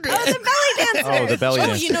belly dancer. The belly dancer. Oh, the belly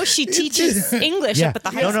dancer. You know, she teaches English up at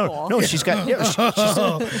the high school. No, she's got. Yeah,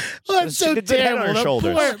 I'm so She could head on her terrible. The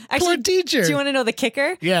shoulders. Poor Actually, teacher. Do you want to know the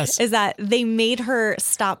kicker? Yes. Is that they made her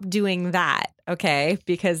stop doing that, okay?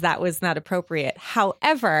 Because that was not appropriate.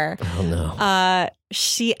 However, Oh, no.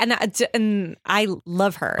 she and I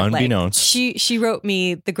love her. Unbeknownst. Like, she wrote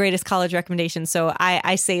me the greatest college recommendation. So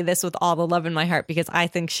I say this with all the love in my heart because I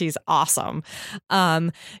think she's awesome.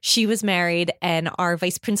 She was married and our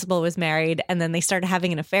vice principal was married, and then they started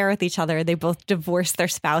having an affair with each other. They both divorced their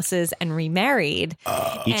spouses and remarried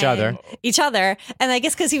Each other. And I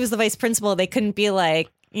guess because he was the vice principal, they couldn't be like,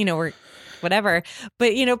 we're whatever.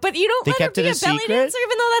 But you don't They let her kept be it a a belly secret? dancer,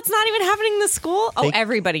 even though that's not even happening in the school. They-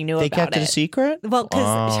 Everybody knew They about kept it it. a secret. Well,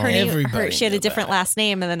 because her name, Everybody she had knew a different last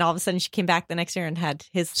name, and then all of a sudden she came back the next year and had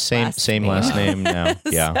his Same last name now.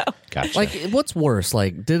 Yeah, So- gotcha. Like, what's worse,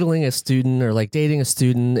 like diddling a student or like dating a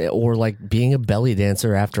student or like being a belly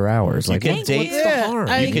dancer after hours? Like, can what's date- the harm?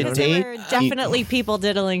 I- you You can know? There date. were definitely people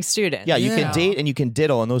diddling students. Yeah, you Yeah. can date and you can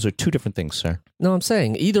diddle, and those are two different things, sir. No, I'm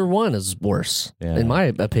saying either one is worse, Yeah. in my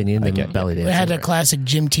opinion, than get you. belly I dancing. had a classic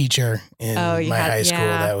gym teacher in Oh, you my had high school.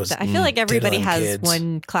 yeah. That was I feel like everybody diddling has kids.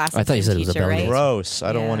 one class. I thought you said it was a teacher, belly right? dancer. Gross.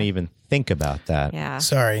 I don't Yeah. want to even think about that. Yeah.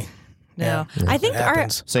 Sorry. No, Yeah. I think It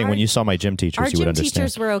happens. Saying when you saw my gym teachers, our you would gym understand.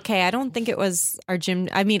 teachers were okay. I don't think it was our gym.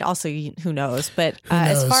 I mean, also, who knows? But Who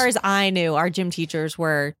as knows? far as I knew, our gym teachers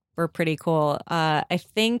were pretty cool. I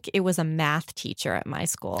think it was a math teacher at my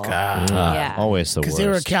school. God. Yeah. Always the Because worst. they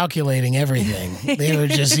were calculating everything. They were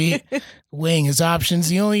just weighing his options.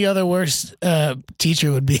 The only other worst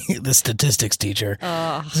teacher would be the statistics teacher.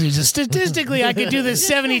 Oh. So just statistically, I could do this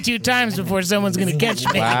 72 times before someone's going to catch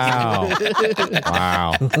me. Wow.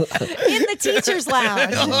 Wow. In the teachers'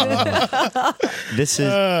 lounge. This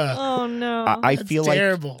is. Oh no. I feel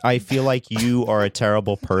terrible. like I feel like you are a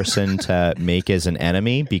terrible person to make as an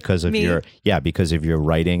enemy because of Me? because of your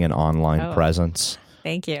writing and online Oh. presence.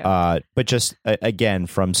 Thank you. But just again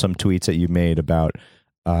from some tweets that you made about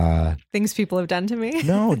Things people have done to me.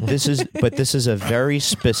 no, this is a very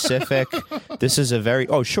specific. This is a very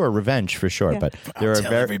revenge for sure. Yeah. But there are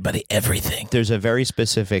Tell everybody everything. there's a very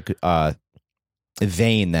specific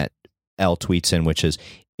vein that L tweets in, which is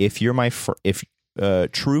if you're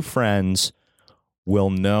true friends will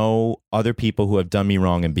know other people who have done me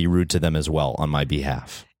wrong and be rude to them as well on my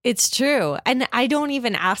behalf. It's true. And I don't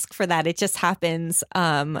even ask for that. It just happens.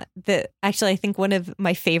 Actually, I think one of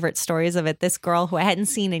my favorite stories of it, this girl who I hadn't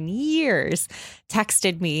seen in years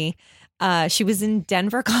texted me. She was in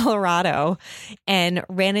Denver, Colorado, and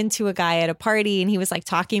ran into a guy at a party, and he was like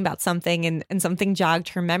talking about something, and something jogged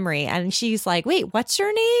her memory. And she's like, "Wait, what's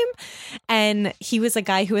your name?" And he was a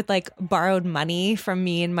guy who had like borrowed money from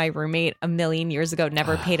me and my roommate a million years ago,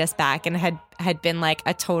 never paid us back, and had been like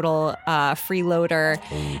a total freeloader.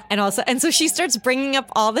 And so she starts bringing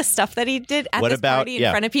up all the stuff that he did at this party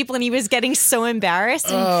in front of people, and he was getting so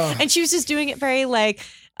embarrassed, and she was just doing it very like.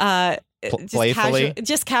 Playfully?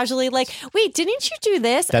 Just casually, like, wait, didn't you do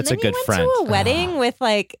this? That's and then a good he went friend. to a wedding with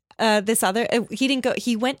like this other. He didn't go.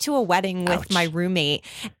 He went to a wedding with my roommate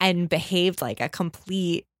and behaved like a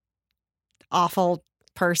complete awful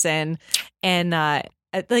person, and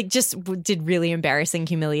like just did really embarrassing,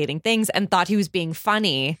 humiliating things, and thought he was being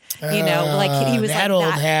funny. Like he was that like old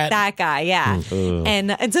hat. that guy, yeah. Ugh.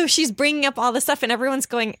 And so she's bringing up all this stuff, and everyone's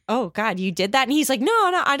going, "Oh God, you did that?" And he's like, "No,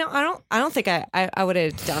 I don't think I would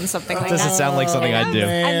have done something like Doesn't that." sound like something I'd do.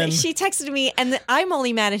 Man. And she texted me, and I'm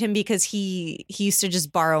only mad at him because he used to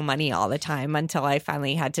just borrow money all the time until I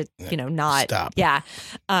finally had to, not Stop. Yeah.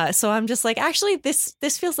 So I'm just like, actually, this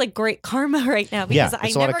feels like great karma right now Yeah, because I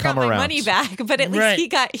it's a lot of never got come my around. money back, but at least Right. he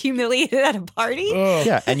got humiliated at a party. Ugh.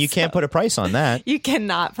 Yeah, and you can't put a price on that. You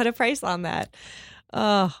cannot put a price on that.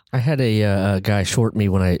 Oh, I had a guy short me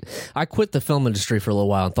when I quit the film industry for a little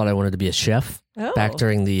while and thought I wanted to be a chef Oh. back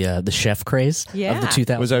during the chef craze Yeah. of the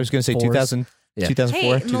 2000s. I was going to say 2000, Yeah.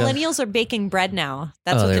 2004. hey, millennials are baking bread now.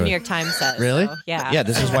 That's Oh, what they the were- New York Times says. Really? So, yeah. Yeah,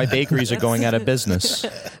 this is why bakeries are going out of business.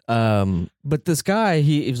 But this guy,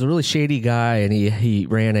 he was a really shady guy, and he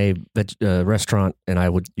ran a restaurant, and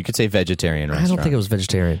You could say vegetarian I restaurant. don't think it was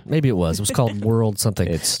vegetarian. Maybe it was. It was called World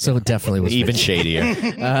something. So it definitely was even vegetarian.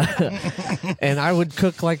 shadier. And I would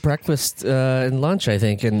cook like breakfast and lunch, I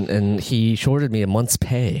think, and he shorted me a month's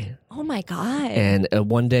pay. Oh my God. And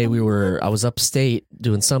one day I was upstate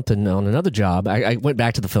doing something on another job. I went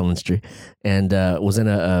back to the film industry and was in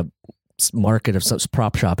a market of some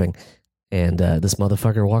prop shopping. And this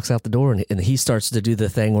motherfucker walks out the door and he starts to do the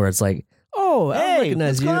thing where it's like, "Oh, I Hey, recognize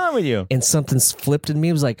what's you." going on with you? And something's flipped in me.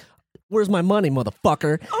 It was like, "Where's my money,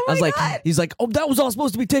 motherfucker?" Oh I was my like, God. he's like, "Oh, that was all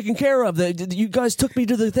supposed to be taken care of. You guys took me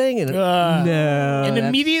to the thing." And no. And that's-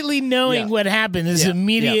 immediately knowing Yeah. what happened is Yeah.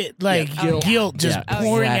 immediate Yeah. guilt just Yeah.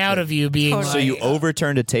 pouring Exactly. out of you being Totally. So like, you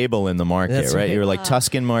overturned a table in the market, That's right? right. You were like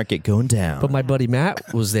Tuscan Market going down. But my buddy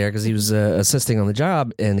Matt was there because he was assisting on the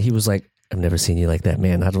job, and he was like, "I've never seen you like that,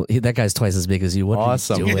 man. That guy's twice as big as you. What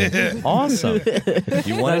Awesome. are you doing?" Awesome.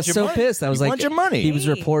 You I wanted was your so money. pissed. I was You like, want your money. He was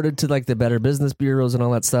reported to like the Better Business bureaus and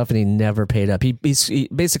all that stuff, and he never paid up. He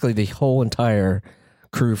basically the whole entire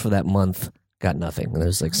crew for that month got nothing. And there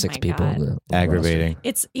was like six my people. God. in the Aggravating.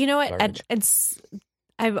 It's, you know what?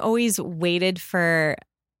 I've always waited for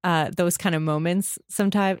those kind of moments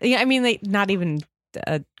sometimes. Yeah, I mean, like, not even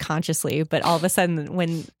consciously, but all of a sudden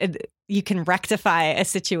when you can rectify a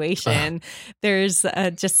situation, there's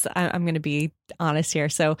I'm going to be honest here.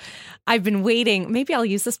 So I've been waiting. Maybe I'll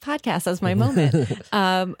use this podcast as my moment.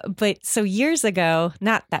 But so years ago,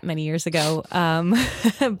 not that many years ago,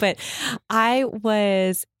 but I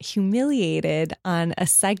was humiliated on a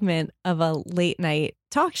segment of a late night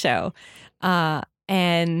talk show.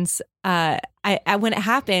 And I when it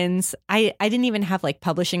happens, I didn't even have like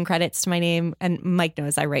publishing credits to my name. And Mike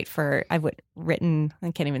knows I've written,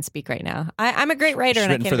 I can't even speak right now. I'm a great writer. She's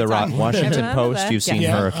and I written can't for the even talk. Washington Post. You've seen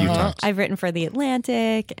her a few times. I've written for The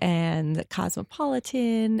Atlantic and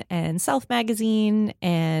Cosmopolitan and Self Magazine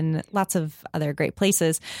and lots of other great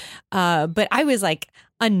places. But I was like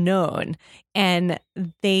unknown, and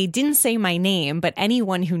they didn't say my name, but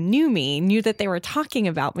anyone who knew me knew that they were talking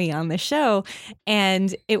about me on the show.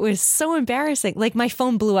 And it was so embarrassing. Like my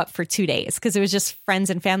phone blew up for 2 days because it was just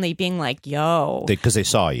friends and family being like, yo. Because they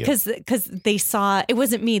saw you. Because they saw, it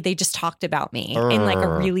wasn't me. They just talked about me in like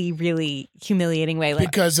a really, really humiliating way.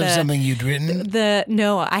 Like because of something you'd written?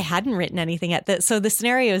 No, I hadn't written anything yet. So the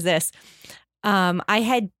scenario is this. I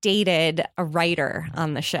had dated a writer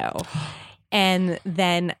on the show. And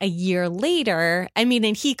then a year later, and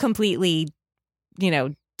he completely,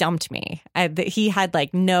 dumped me. He had like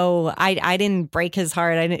I didn't break his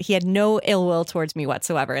heart. He had no ill will towards me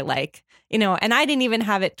whatsoever. Like, and I didn't even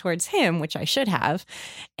have it towards him, which I should have.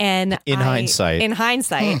 And in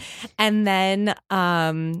hindsight. And then,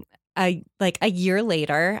 a year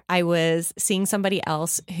later, I was seeing somebody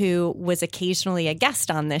else who was occasionally a guest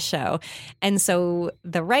on this show. And so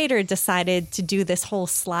the writer decided to do this whole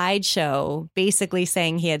slideshow, basically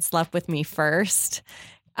saying he had slept with me first,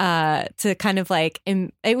 to kind of like,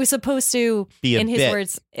 it was supposed to, in his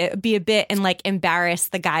words, be a bit and like embarrass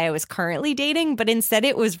the guy I was currently dating. But instead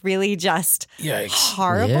it was really just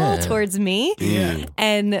horrible towards me. Yeah.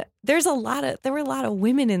 And there were a lot of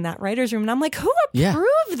women in that writer's room. And I'm like, who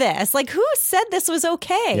approved this? Like, who said this was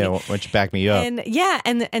okay? Yeah, why don't you back me up? And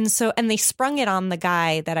they sprung it on the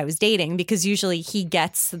guy that I was dating because usually he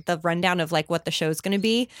gets the rundown of like what the show's going to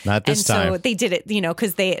be. Not this time. So they did it,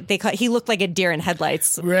 because he looked like a deer in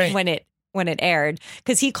headlights when it aired,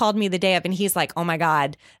 because he called me the day of and he's like, oh my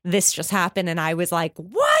God, this just happened. And I was like,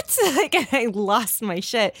 what? Like, I lost my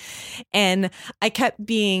shit. And I kept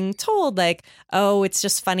being told like, oh, it's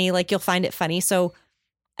just funny. Like, you'll find it funny. So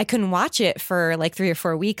I couldn't watch it for like 3 or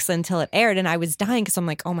 4 weeks until it aired. And I was dying because I'm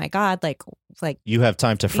like, oh my God, like you have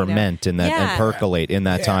time to ferment in that and percolate in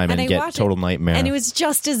that time and get total nightmare. And it was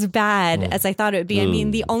just as bad as I thought it would be.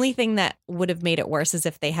 The only thing that would have made it worse is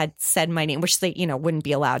if they had said my name, which they, wouldn't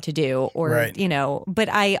be allowed to do, or, but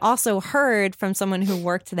I also heard from someone who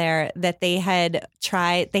worked there that they had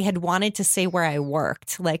wanted to say where I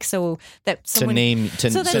worked. Like, so that someone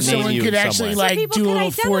someone could actually like do a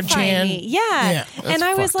little 4chan. Yeah. And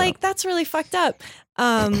I was like, that's really fucked up.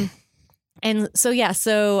 And so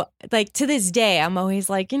like to this day, I'm always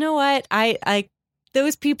like, you know what? I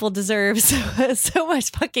those people deserve so much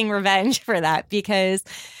fucking revenge for that, because,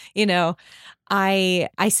 I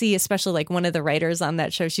see especially like one of the writers on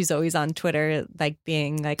that show, she's always on Twitter, like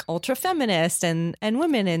being like ultra feminist and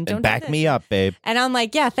women and don't back me up, babe. And I'm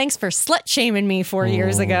like, yeah, thanks for slut shaming me 4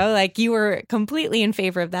 years ago. Like, you were completely in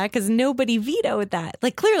favor of that because nobody vetoed that.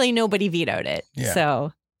 Like, clearly nobody vetoed it. Yeah.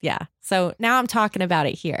 So yeah. So now I'm talking about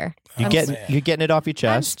it here. You're getting it off your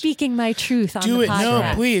chest. I'm speaking my truth on the podcast.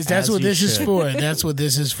 No, please. That's what this is for. That's what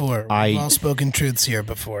this is for. We've all spoken truths here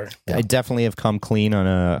before. I definitely have come clean on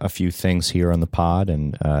a few things here on the pod,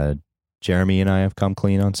 and Jeremy and I have come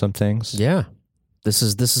clean on some things. Yeah. This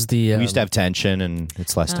is the... we used to have tension, and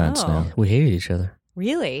it's less tense now. We hated each other.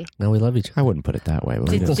 Really? No, we love each other. I wouldn't put it that way.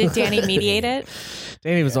 Did Danny mediate it?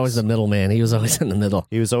 Danny was always the middleman. He was always in the middle.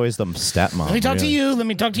 He was always the stepmom. Let me talk to you. Let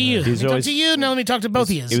me talk to you. Let me talk to you. Now let me talk to both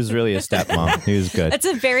of you. He was really a stepmom. He was good. That's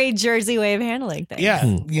a very Jersey way of handling things. Yeah.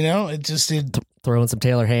 It just... Throw in some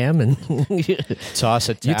Taylor ham and... Toss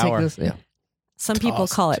a tower. Yeah. Some people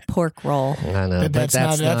call it pork roll. I know. But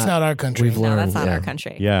that's not our country. We've learned. That's not our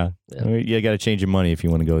country. Yeah. You got to change your money if you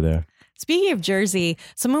want to go there. Speaking of Jersey,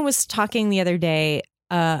 someone was talking the other day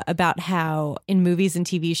about how in movies and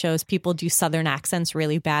TV shows, people do Southern accents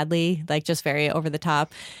really badly, like just very over the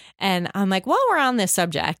top. And I'm like, while we're on this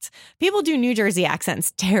subject, people do New Jersey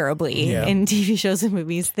accents terribly in TV shows and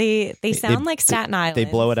movies. They sound like Staten Island. They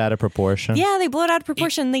blow it out of proportion. Yeah, they blow it out of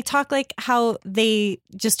proportion. They talk like how they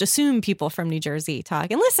just assume people from New Jersey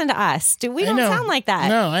talk. And listen to us. We don't sound like that.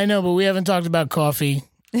 No, I know, but we haven't talked about coffee.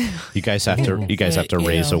 You guys have to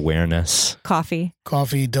raise awareness. Coffee,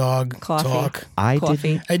 dog, coffee. Talk. I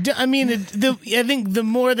coffee. I think the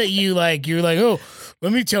more that you're like, oh,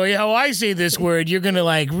 let me tell you how I say this word, you're gonna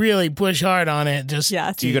like really push hard on it. Just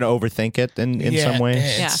yeah, you're gonna overthink it in some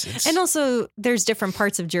ways. Yeah, and also there's different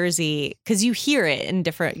parts of Jersey because you hear it in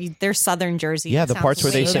different. There's Southern Jersey. Yeah, the parts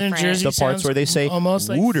where they say almost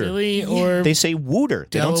like wooter. Philly or they say wooter.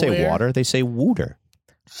 They don't say water. They say wooter.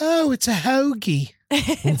 Oh, it's a hoagie.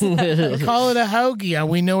 We call it a hoagie.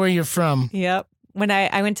 We know where you're from. Yep. when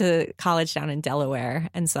I went to college down in Delaware,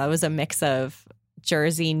 and so it was a mix of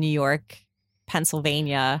Jersey, New York,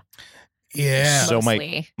 Pennsylvania. Yeah. So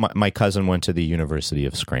mostly. my cousin went to the University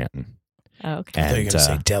of Scranton. Oh, okay. I thought you were And, going to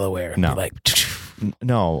say Delaware. no. Be like,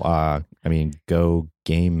 No, I mean, go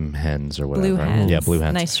Game Hens or whatever. Blue Hens. Yeah, Blue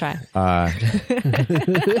Hens. Nice try.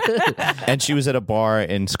 And she was at a bar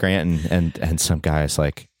in Scranton, and some guy's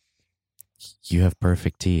like, "You have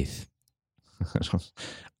perfect teeth."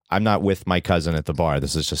 I'm not with my cousin at the bar.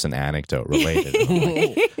 This is just an anecdote related.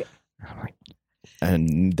 I'm like,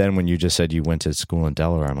 and then when you just said you went to school in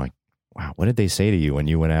Delaware, I'm like, wow, what did they say to you when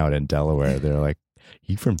you went out in Delaware? They're like,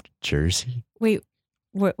 you from Jersey? Wait,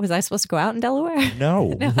 was I supposed to go out in Delaware? No.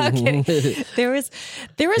 No, I'm kidding. There was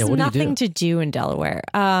what do you nothing do? to do in Delaware.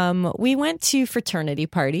 We went to fraternity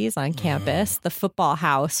parties on campus. The football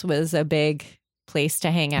house was a big place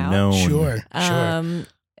to hang out. No. sure.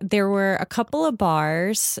 There were a couple of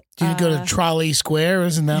bars. Do you go to Trolley Square?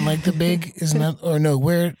 Isn't that like the big? Isn't that? Or no?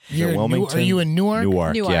 Where you're? Wilmington? Are you in Newark?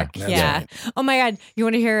 Newark, Newark, yeah. yeah. Oh my God! You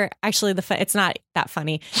want to hear? Actually, it's not that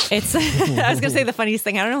funny. It's I was gonna say the funniest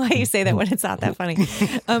thing. I don't know why you say that when it's not that funny,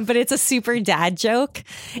 but it's a super dad joke.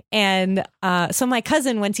 And so my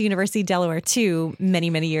cousin went to University of Delaware too, many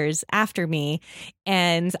years after me,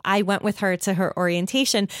 and I went with her to her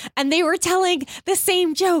orientation, and they were telling the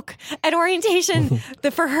same joke at orientation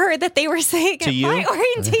for her that they were saying To at you? my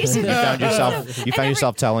orientation. You found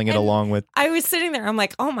yourself telling it along with. I was sitting there. I'm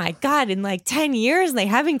like, oh my God, in like 10 years, they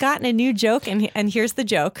haven't gotten a new joke. And here's the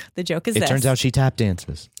joke. The joke is It this. turns out she tap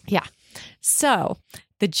dances. Yeah. So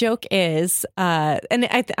the joke is, and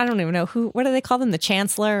I don't even know what do they call them? The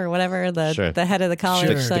chancellor or whatever, Sure. the head of the college.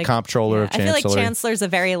 The comptroller of I feel like Chancellery. chancellor's a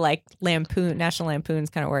very like National Lampoon's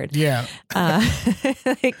kind of word. Yeah.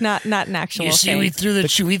 Like not an actual You see, thing.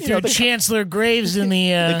 we threw Chancellor Graves in the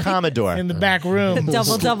The Commodore. in the back room.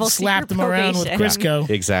 Double slapped him around with probation. Crisco.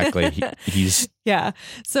 Exactly. He's Yeah.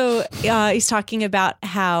 So he's talking about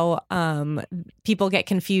how people get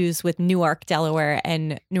confused with Newark, Delaware,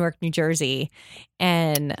 and Newark, New Jersey,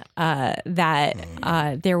 and that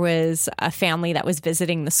there was a family that was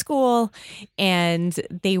visiting the school, and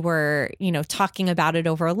they were, talking about it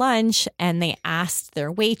over lunch, and they asked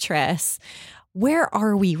their waitress, "Where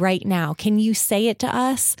are we right now? Can you say it to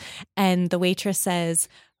us?" And the waitress says,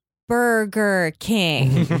 Burger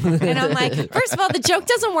King. And I'm like, first of all, the joke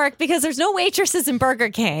doesn't work because there's no waitresses in Burger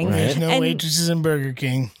King. There's no And waitresses in Burger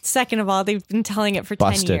King. second of all, they've been telling it for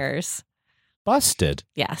Busted. 10 years. busted.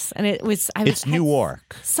 Yes. And it was, It's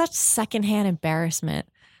Newark. Such secondhand embarrassment.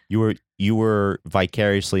 You were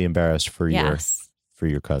vicariously embarrassed for your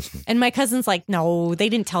cousin. And my cousin's like, no, they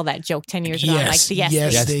didn't tell that joke 10 years ago. I'm like, yes,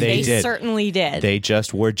 yes, they they did. certainly did. They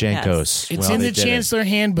just wore Jenkos. It's Well, in they the did it. Chancellor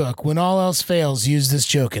Handbook. When all else fails, use this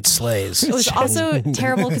joke. It slays. It was also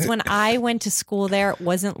terrible because when I went to school there, it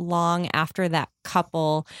wasn't long after that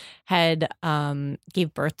couple had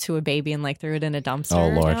gave birth to a baby and like threw it in a dumpster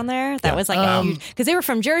Oh, Lord. down there. That Yeah. was like a huge, because they were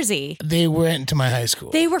from Jersey. They went to my high school.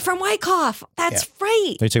 They were from Wyckoff. That's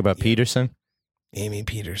right. They talk about Peterson, Amy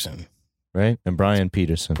Peterson. right? And Brian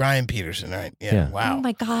Peterson. Brian Peterson, right? Yeah. Yeah. Wow. Oh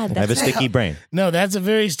my God. I have a That's sticky brain. No, that's a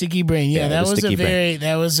very sticky brain. Yeah, Yeah, that the was sticky a very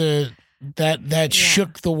that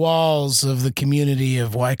shook the walls of the community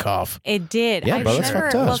of Wyckoff. It did. Yeah, I bro, that's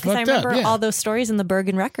remember, fucked up. well, It's because I fucked up, remember yeah. all those stories in the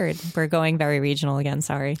Bergen Record. We're going very regional again.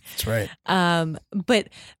 Sorry. That's right. But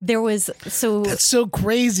there was That's so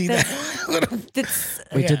crazy. that's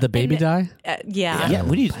Wait, did the baby die? yeah. Yeah.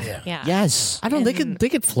 What do you? Yeah. Yes. I don't. They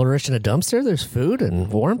could flourish in a dumpster. There's food and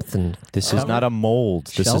warmth and This is not a mold.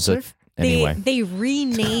 This is Shelter? a. Anyway. They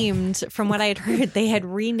renamed, from what I had heard, they had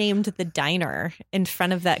renamed the diner in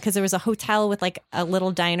front of that because there was a hotel with like a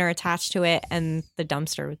little diner attached to it and the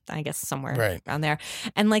dumpster, I guess, somewhere Right. around there.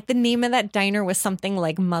 And like the name of that diner was something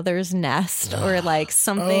like Mother's Nest or like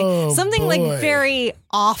something Oh, like boy. very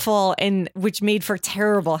awful and which made for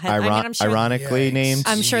terrible headlines. I'm sure. Ironically Yikes. named.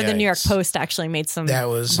 I'm sure the New York Yikes. Post actually made some That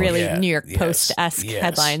was- really yeah, New York yes, Post-esque yes.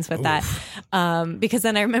 headlines with Oof. that. Because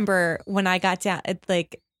then I remember when I got down,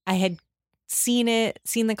 like I had seen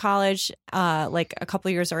the college like a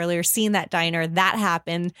couple years earlier, seen that diner, that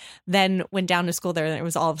happened, then went down to school there and it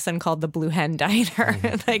was all of a sudden called the Blue Hen Diner.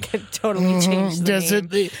 Like it totally changed the Does name.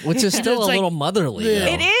 it? which is still It's a like- little motherly. Yeah.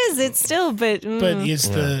 though. It is. It's still, but it's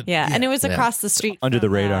the yeah, and it was across the street Under the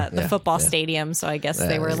from, radar. the football stadium. So I guess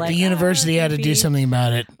they were like the university had to do maybe. something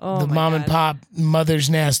about it. Oh, the my mom and God. pop Mother's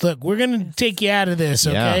Nest. Look, we're gonna take you out of this,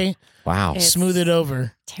 okay? Yeah. Wow. It's- Smooth it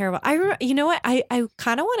over. Terrible. You know what? I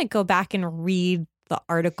kind of want to go back and read the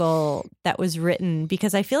article that was written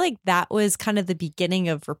because I feel like that was kind of the beginning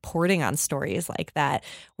of reporting on stories like that,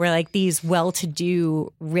 where like these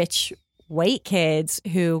well-to-do rich white kids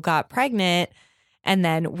who got pregnant and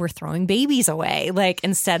then we're throwing babies away, like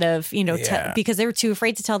instead of, because they were too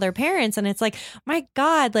afraid to tell their parents. And it's like, my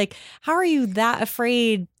God, like, how are you that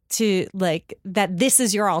afraid to like that this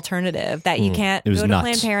is your alternative, that you can't go to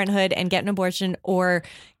Planned Parenthood and get an abortion or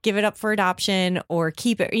give it up for adoption or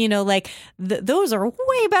keep it, like those are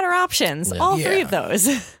way better options. All three of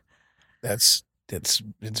those. It's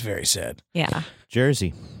very sad. Yeah.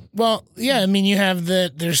 Jersey. Well, yeah, I mean, you have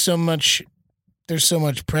there's so much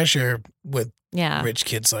pressure with rich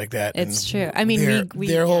kids like that. It's true. I mean, we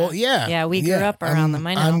their whole we grew up around them.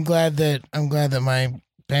 I know. I'm glad that my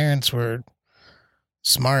parents were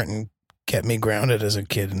smart and kept me grounded as a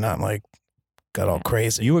kid and not like got all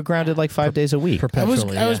crazy. You were grounded like 5 days a week. I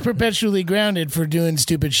was perpetually grounded for doing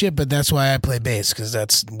stupid shit, but that's why I play bass, because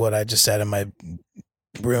that's what I just sat in my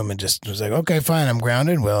room and just was like, okay, fine, I'm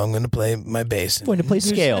grounded. Well, I'm going to play my bass. I'm going to play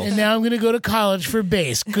scales. And now I'm going to go to college for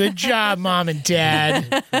bass. Good job, Mom and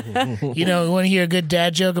Dad. You want to hear a good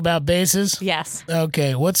dad joke about basses? Yes.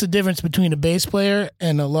 Okay, what's the difference between a bass player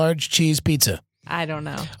and a large cheese pizza? I don't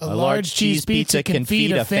know. A large cheese pizza can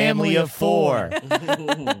feed a family of 4.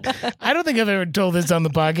 I don't think I've ever told this on the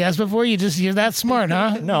podcast before. You're that smart,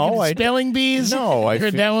 huh? No, spelling bees. No, I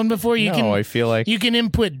heard that one before. I feel like you can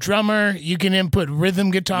input drummer. You can input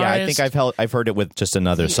rhythm guitarist. Yeah, I think I've heard it with just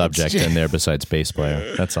another subject in there besides bass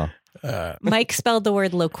player. That's all. Mike spelled the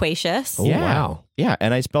word loquacious. Oh, yeah. Wow. Yeah,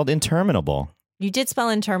 and I spelled interminable. You did spell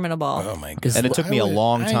interminable. Oh my God. And it took me a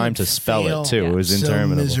long time to spell it too. It was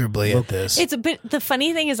interminable. So miserably at this. It's a bit. The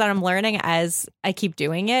funny thing is that I'm learning as I keep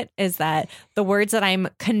doing it is that the words that I'm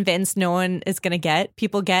convinced no one is going to get,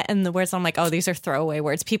 people get, and the words I'm like, oh, these are throwaway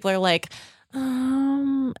words. People are like,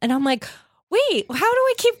 and I'm like, wait, how do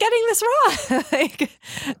I keep getting this wrong? Like,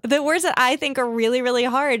 the words that I think are really, really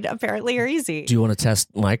hard apparently are easy. Do you want to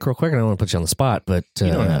test Mike real quick? I don't want to put you on the spot, but you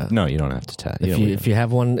don't have to test. If you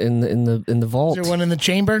have one in the vault, is there one in the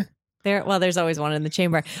chamber? There's always one in the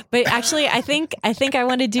chamber. But actually, I think I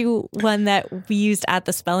want to do one that we used at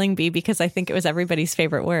the spelling bee because I think it was everybody's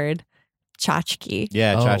favorite word, tchotchke.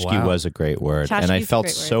 Yeah, tchotchke was a great word, and I felt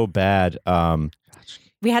so bad.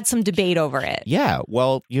 We had some debate over it. Yeah,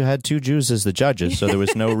 well, you had 2 Jews as the judges, so there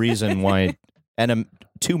was no reason why, and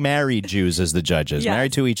 2 married Jews as the judges,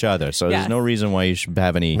 married to each other. So there's no reason why you should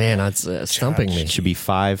have any. Man, that's stumping me. It should be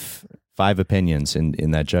five opinions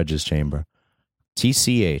in that judge's chamber.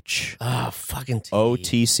 TCH. Oh, fucking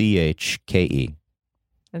OTCHKE.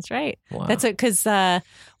 That's right. Wow. That's it, because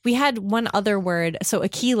we had one other word. So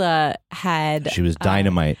Akila had. She was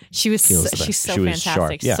dynamite. She's so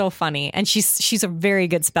fantastic, sharp, so funny, and she's a very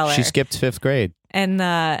good speller. She skipped 5th grade.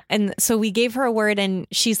 And so we gave her a word, and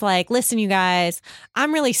she's like, listen, you guys,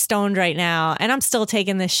 I'm really stoned right now, and I'm still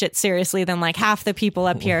taking this shit seriously than like half the people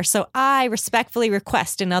up here. So I respectfully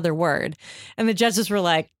request another word. And the judges were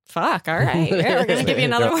like, fuck, all right, we're going to give you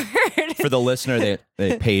another word. For the listener,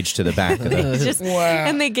 they paged to the back of it.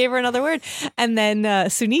 And they gave her another word. And then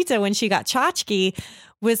Sunita, when she got tchotchke,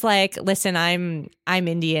 was like, listen, I'm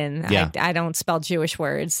Indian. Yeah. I don't spell Jewish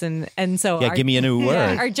words. And so give me a new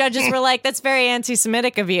word. Our judges were like, that's very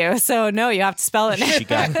anti-Semitic of you. So no, you have to spell it now. She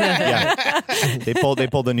got They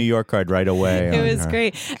pulled the New York card right away. It was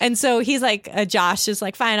great. And so he's like, Josh is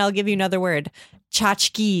like, fine, I'll give you another word.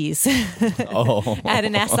 Tchotchkes. Add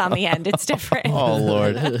an S on the end. It's different. Oh,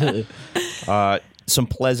 Lord. Some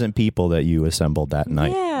pleasant people that you assembled that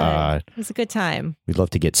night. Yeah, it was a good time. We'd love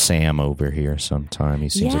to get Sam over here sometime. He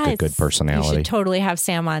seems like a good personality. You should totally have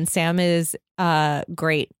Sam on. Sam is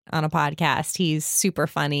great on a podcast. He's super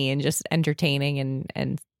funny and just entertaining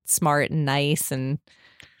and smart and nice and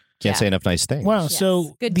can't say enough nice things. Wow,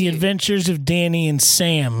 so the adventures of Danny and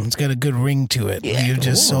Sam, it's got a good ring to it. Yeah. You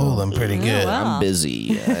just sold them pretty good. Wow. I'm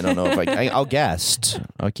busy. I don't know if I'll guest.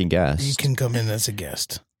 I can guest. You can come in as a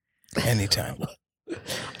guest anytime.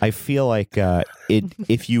 I feel like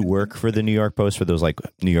if you work for the New York Post, for those like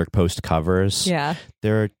New York Post covers,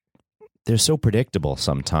 they're so predictable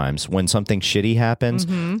sometimes. When something shitty happens,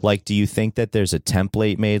 like, do you think that there's a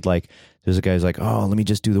template made? Like, there's a guy's like, oh, let me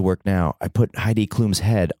just do the work now. I put Heidi Klum's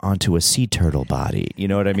head onto a sea turtle body. You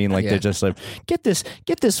know what I mean? Like, they're just like, get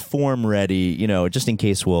this form ready, just in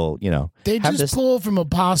case we'll, They just pull from a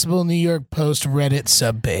possible New York Post Reddit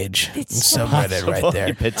subpage. It's subreddit right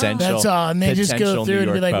there. Potential. That's all. And they just go through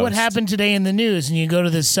and be like, what happened today in the news? And you go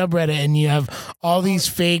to this subreddit and you have all these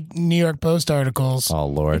fake New York Post articles. Oh,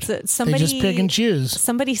 Lord. They just pick and choose.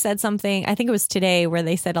 Somebody said something, I think it was today, where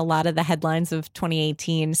they said a lot of the headlines of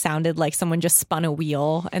 2018 sounded like someone just spun a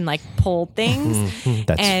wheel and like pulled things.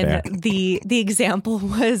 That's and fair. The example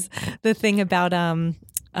was the thing about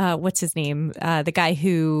what's his name? The guy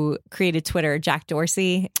who created Twitter, Jack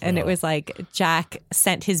Dorsey. And it was like Jack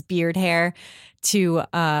sent his beard hair to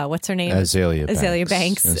what's her name? Azalea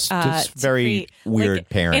Banks. It's very create, weird like,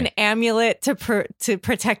 pairing. an amulet to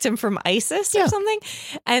protect him from ISIS or something.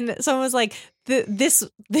 And someone was like, this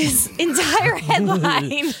entire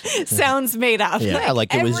headline sounds made up. Yeah,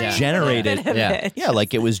 like it was every generated. bit of it. Yeah,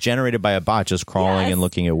 like it was generated by a bot just crawling and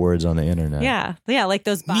looking at words on the internet. Yeah, like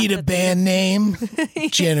those bots. Need a band name?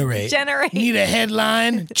 Generate. Generate. Need a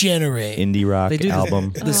headline? Generate. Indie rock They do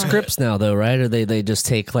album. the scripts now, though, right? Or they just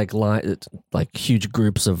take like huge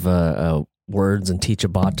groups of words and teach a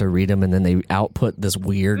bot to read them, and then they output this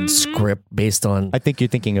weird script based on. I think you're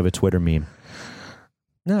thinking of a Twitter meme.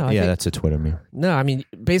 No, I yeah, think, that's a Twitter meme. no. I mean,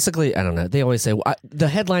 basically, I don't know. They always say the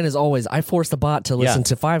headline is always, "I forced the bot to listen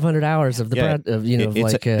to 500 hours of the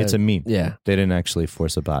It's a meme. Yeah, They didn't actually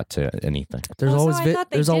force a bot to anything. there's Also, always I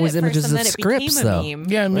thought they there's did always it first images and of then it scripts became a though. meme.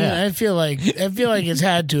 Yeah, I mean, Yeah. I feel like it's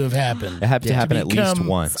had to have happened. It had to happen at least become-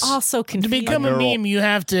 once. It's all so To confusing. become a meme,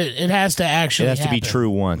 it has to actually It has to be happen.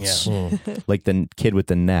 true once. Like the kid with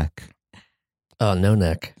the neck. Oh, no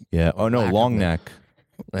neck. Yeah. Oh no, Lack of long neck. neck.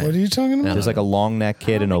 What are you talking about? There's like a long neck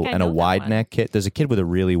kid and think I a know that wide one. neck kid. There's a kid with a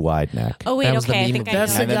really wide neck. Oh wait, That was the okay. I meme think of I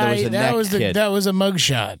That's know. the And then there guy. was a That neck was kid. that was a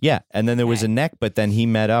mugshot. Yeah, and then there was Okay. a neck, but then he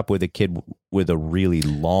met up with a kid with a really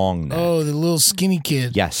long neck. Oh, the little skinny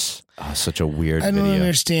kid. Yes. Oh, such a weird I don't video.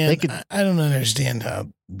 understand. I don't understand how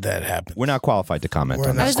that happened. We're not qualified to comment We're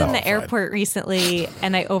on not. I that was stuff. in the airport recently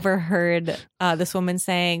and I overheard this woman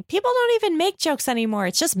saying, "People don't even make jokes anymore.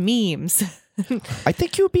 It's just memes." I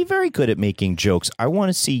think you would be very good at making jokes. I want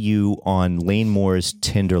to see you on Lane Moore's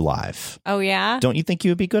Tinder Live. Oh yeah. Don't you think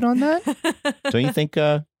you would be good on that? Don't you think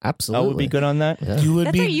Absolutely. Elle would be good on that? Yeah. You would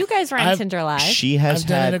That's be. right. You guys were on I've- Tinder Live. She has I've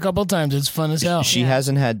done it a had. couple times. It's fun as hell. She Yeah.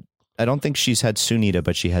 hasn't had. I don't think she's had Sunita,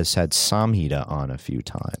 but she has had Samhita on a few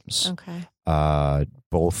times. Okay.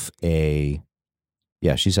 Both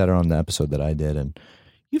yeah, she's had her on the episode that I did, and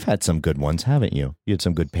you've had some good ones, haven't you? You had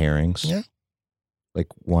some good pairings. Yeah. Like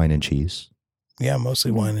wine and cheese. Yeah, mostly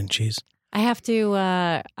wine and cheese. I have to.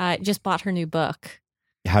 I just bought her new book,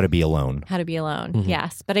 How to Be Alone. How to Be Alone. Mhm.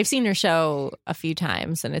 Yes, but I've seen her show a few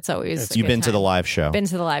times, and it's always. a You've good been to the time. live show. Been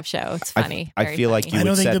to the live show. It's funny. I Very feel like funny. you I would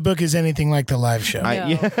don't think set- the book is anything like the live show. No.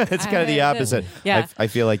 Yeah, it's kind of the opposite. Yeah. I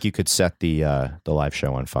feel like you could set the live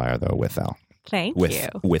show on fire though with Elle, Thank with you.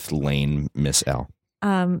 with Lane, Miss Elle.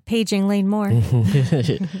 Paging Lane Moore.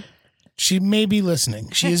 She may be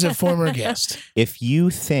listening. She is a former guest. If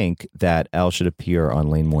you think that Elle should appear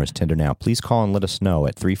on Lane Moore's Tinder now, please call and let us know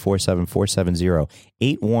at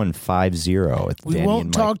 347-470-8150. It's We Danny won't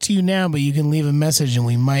and talk to you now, but you can leave a message and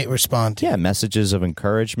we might respond to Yeah, you. messages of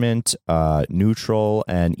encouragement, neutral,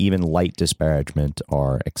 and even light disparagement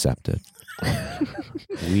are accepted.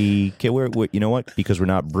 we're you know what? Because we're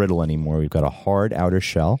not brittle anymore. We've got a hard outer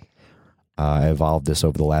shell. I evolved this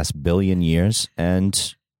over the last billion years,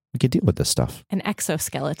 and we could deal with this stuff, An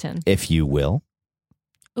exoskeleton. if you will.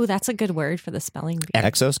 Oh, that's a good word for the spelling bee.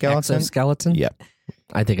 Exoskeleton. Exoskeleton? Yep.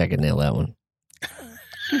 I think I could nail that one.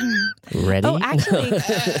 Ready? Oh, actually,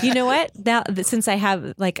 you know what? Now, since I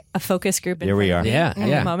have like a focus group in Here we front of me are. at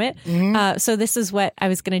Yeah. the moment, Mhm. so this is what I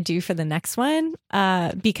was going to do for the next one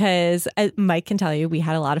because Mike can tell you we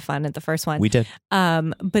had a lot of fun at the first one. We did.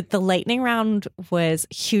 But the lightning round was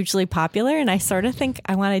hugely popular, and I sort of think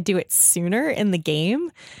I want to do it sooner in the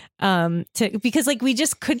game, because like we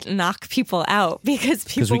just couldn't knock people out because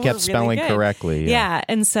Because we were kept really spelling good. correctly. Yeah,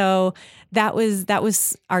 and so that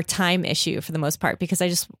was our time issue for the most part because I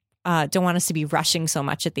just don't want us to be rushing so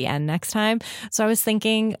much at the end next time. So I was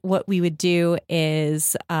thinking what we would do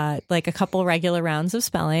is like a couple regular rounds of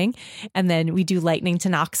spelling, and then we do lightning to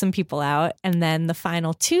knock some people out, and then the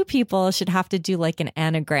final two people should have to do like an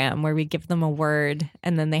anagram where we give them a word,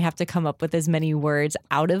 and then they have to come up with as many words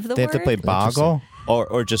out of the They word. have to play boggle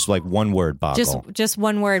or just like one word boggle. Just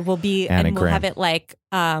one word will be, and we'll Anagram. have it like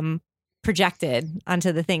projected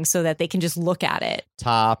onto the thing so that they can just look at it.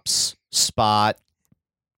 Tops, spot,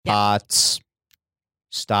 Yeah. pots,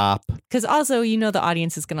 stop. Because also, you know, the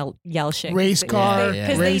audience is going to yell shit. Race car,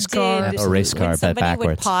 Because race car. A race car, when but somebody would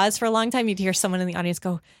backwards. pause for a long time, you'd hear someone in the audience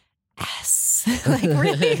go, S. Like,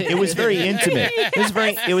 really? It was very intimate.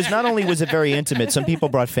 It was not only was it very intimate, some people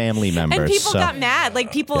brought family members. And people so got mad.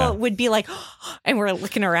 Like, people Yeah. would be like, and we're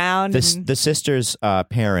looking around. and, the sisters'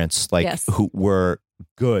 parents, like Yes. who were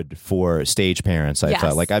good for stage parents. I Yes,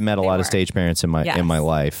 thought, like I met a they lot were. of stage parents in my Yes.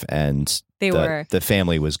 life, and the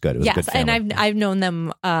family was good. It was a good Yes, and family. I've known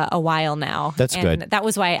them a while now. That's and good. That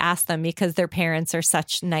was why I asked them, because their parents are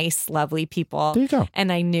such nice, lovely people. There you go.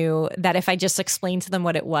 And I knew that if I just explained to them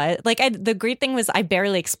what it was, like the great thing was I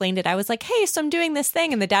barely explained it. I was like, "Hey, so I'm doing this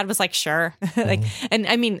thing," and the dad was like, "Sure," like, and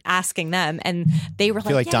I mean, asking them, and they were I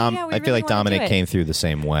feel like "Yeah, we really wanna Dominic do it." came through the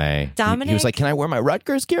same way. He was Dominic? like, "Can I wear my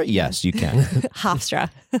Rutgers gear?" Yes, you can. Hofstra.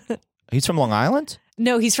 He's from Long Island.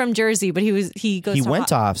 No, he's from Jersey, but he went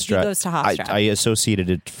to Hofstra. He goes to Hofstra. I associated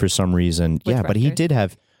it for some reason. With Yeah, but he Rutgers. did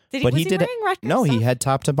have. Was he wearing Rutgers No, he stuff? had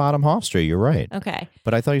top to bottom Hofstra. You're right. Okay.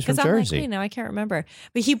 But I thought he was from Because I'm Jersey. like, wait, no, I can't remember.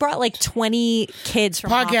 But he brought like 20 kids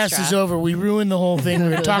from Podcast Hofstra. is over. We ruined the whole thing. We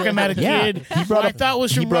were talking about a Yeah. kid who I thought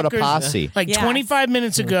was from He brought a Rutgers, posse. like Yes. 25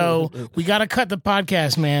 minutes ago. We got to cut the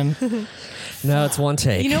podcast, man. No, it's one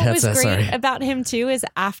take. You know what was That's great sorry. about him too is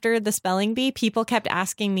after the spelling bee, people kept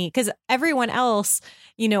asking me, because everyone else,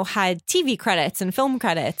 had TV credits and film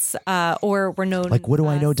credits, or were known. Like, what do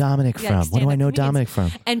I know Dominic yeah, from? What do I stand-up know comedians. Dominic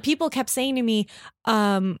from? And people kept saying to me,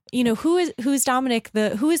 who's Dominic?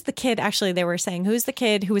 Who is the kid? Actually, they were saying, who's the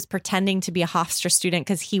kid who was pretending to be a Hofstra student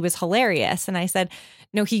because he was hilarious? And I said,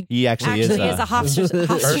 no, he actually is a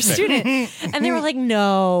Hofstra student. And they were like,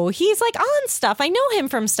 no, he's like on stuff. I know him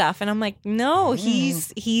from stuff. And I'm like, no,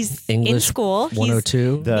 he's in English school.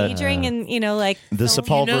 102. He's majoring in The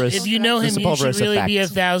Sepulveres. If you know him, you should really be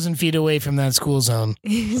 1,000 feet away from that school zone.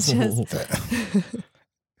 He's just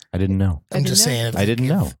I didn't know. I'm just saying. I didn't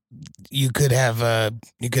know. You could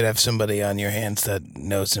have somebody on your hands that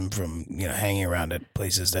knows him from hanging around at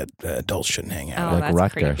places that adults shouldn't hang out. oh, Like that's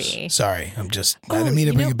Rutgers. creepy. Sorry, I didn't mean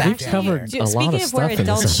to bring it back we've down covered here. a lot Speaking of of where stuff in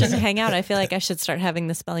adults this shouldn't episode. hang out, I feel like I should start having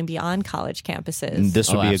the spelling bee on college campuses. This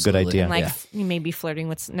would be a good absolutely. idea. And like Yeah. maybe flirting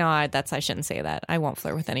with I shouldn't say that. I won't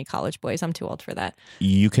flirt with any college boys. I'm too old for that.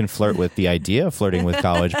 You can flirt with the idea of flirting with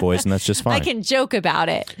college boys, and that's just fine. I can joke about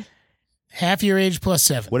it. Half your age plus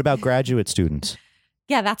 7. What about graduate students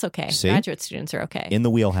Yeah, that's okay. See? Graduate students are okay. in the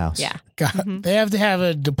wheelhouse? Yeah. God, they have to have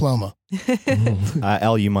a diploma.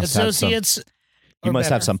 Elle, you must have some. Associates. You or must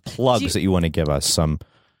have better. some plugs Do you- that you want to give us. Some.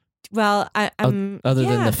 Well, I'm Other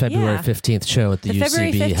than the February 15th show at the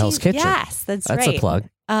February UCB Hell's 15th, Kitchen. Yes, that's That's right. a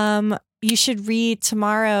plug. You should read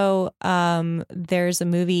tomorrow. There's a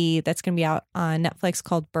movie that's going to be out on Netflix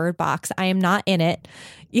called Bird Box. I am not in it.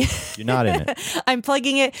 You're not in it. I'm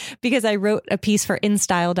plugging it because I wrote a piece for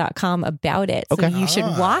InStyle.com about it. So Okay. you should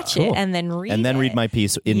watch Cool. it and then read And then it. read my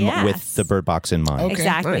piece Yes. with the Bird Box in mind. Okay.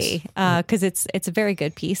 Exactly, because it's a very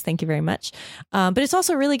good piece. Thank you very much. But it's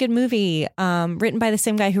also a really good movie, written by the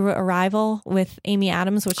same guy who wrote Arrival with Amy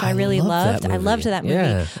Adams, which I really love that loved. I movie. loved that movie.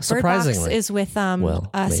 Yeah, Bird Box surprisingly. is with Well,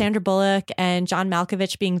 maybe. Sandra Bullock and John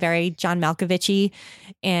Malkovich being very John Malkovich-y,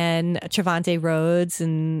 and Trevante Rhodes,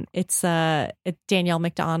 and it's Danielle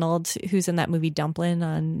McDonald who's in that movie Dumplin'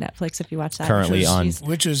 on Netflix. If you watch that, Currently on She's-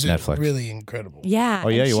 Which is Netflix. really incredible. yeah. Oh,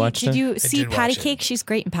 yeah, and you watched Did it? you see did Patty watch it. Cake? She's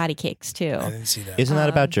great in Patty Cakes too. I didn't see that. Isn't that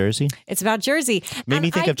about Jersey? It's about Jersey. Made me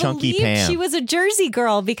And think I of Chunky believed Pam. She was a Jersey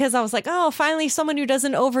girl because I was like, oh, finally someone who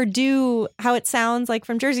doesn't overdo how it sounds like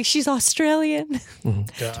from Jersey. She's Australian.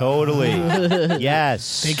 Totally.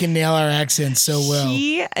 Yes. They can nail our accents so well.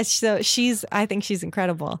 I think she's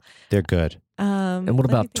incredible. They're good. And what let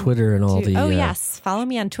me about think. Twitter and all the... Oh, yes. Follow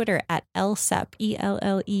me on Twitter at Elsep,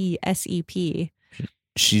 ELLESEP.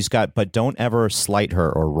 She's got, but don't ever slight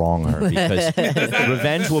her or wrong her because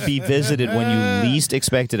revenge will be visited when you least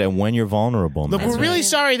expect it and when you're vulnerable. Look, man. we're really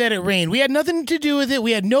sorry that it rained. We had nothing to do with it.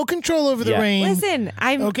 We had no control over the Yeah. rain. Listen,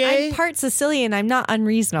 I'm part Sicilian. I'm not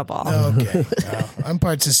unreasonable. Okay. Well, I'm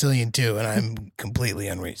part Sicilian too, and I'm completely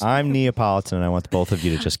unreasonable. I'm Neapolitan and I want both of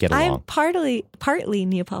you to just get I'm along. partly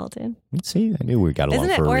Neapolitan. See, I knew we got along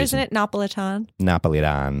Isn't it? for a Or reason. isn't it Napolitan?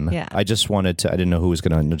 Napolitan. Yeah. I just wanted to, I didn't know who was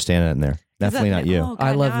going to understand it in there. Definitely not you. Oh, God,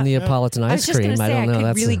 I love now- Neapolitan I was ice just cream. going to say, I I don't know. could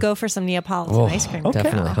That's really a- go for some Neapolitan Oh, ice cream.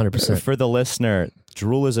 Definitely, 100%. For the listener,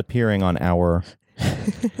 drool is appearing on our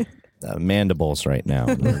mandibles right now.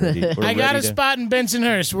 We're I got ready a to- spot in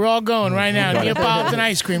Bensonhurst. We're all going right now. Neapolitan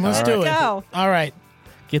ice cream. Let's do it. Go. All right.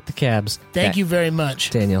 Get the cabs. Thank you very much.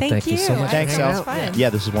 Danielle, Thank thank you so you. much. Thanks, for hanging Al. out. Fun. Yeah,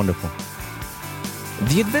 this is wonderful.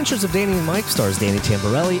 The Adventures of Danny and Mike stars Danny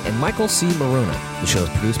Tamborelli and Michael C. Marona. The show is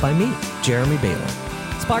produced by me, Jeremy Baylor.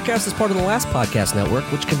 This podcast is part of the Last Podcast Network,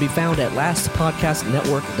 which can be found at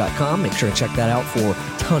lastpodcastnetwork.com. Make sure to check that out for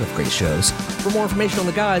a ton of great shows. For more information on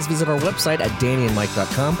the guys, visit our website at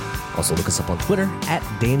dannyandmike.com. Also look us up on Twitter at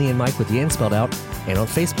Danny and Mike with the N spelled out, and on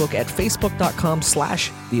Facebook at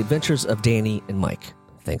facebook.com/The Adventures of Danny and Mike.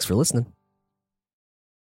 Thanks for listening.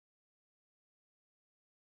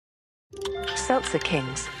 Seltzer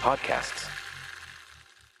Kings. Podcasts.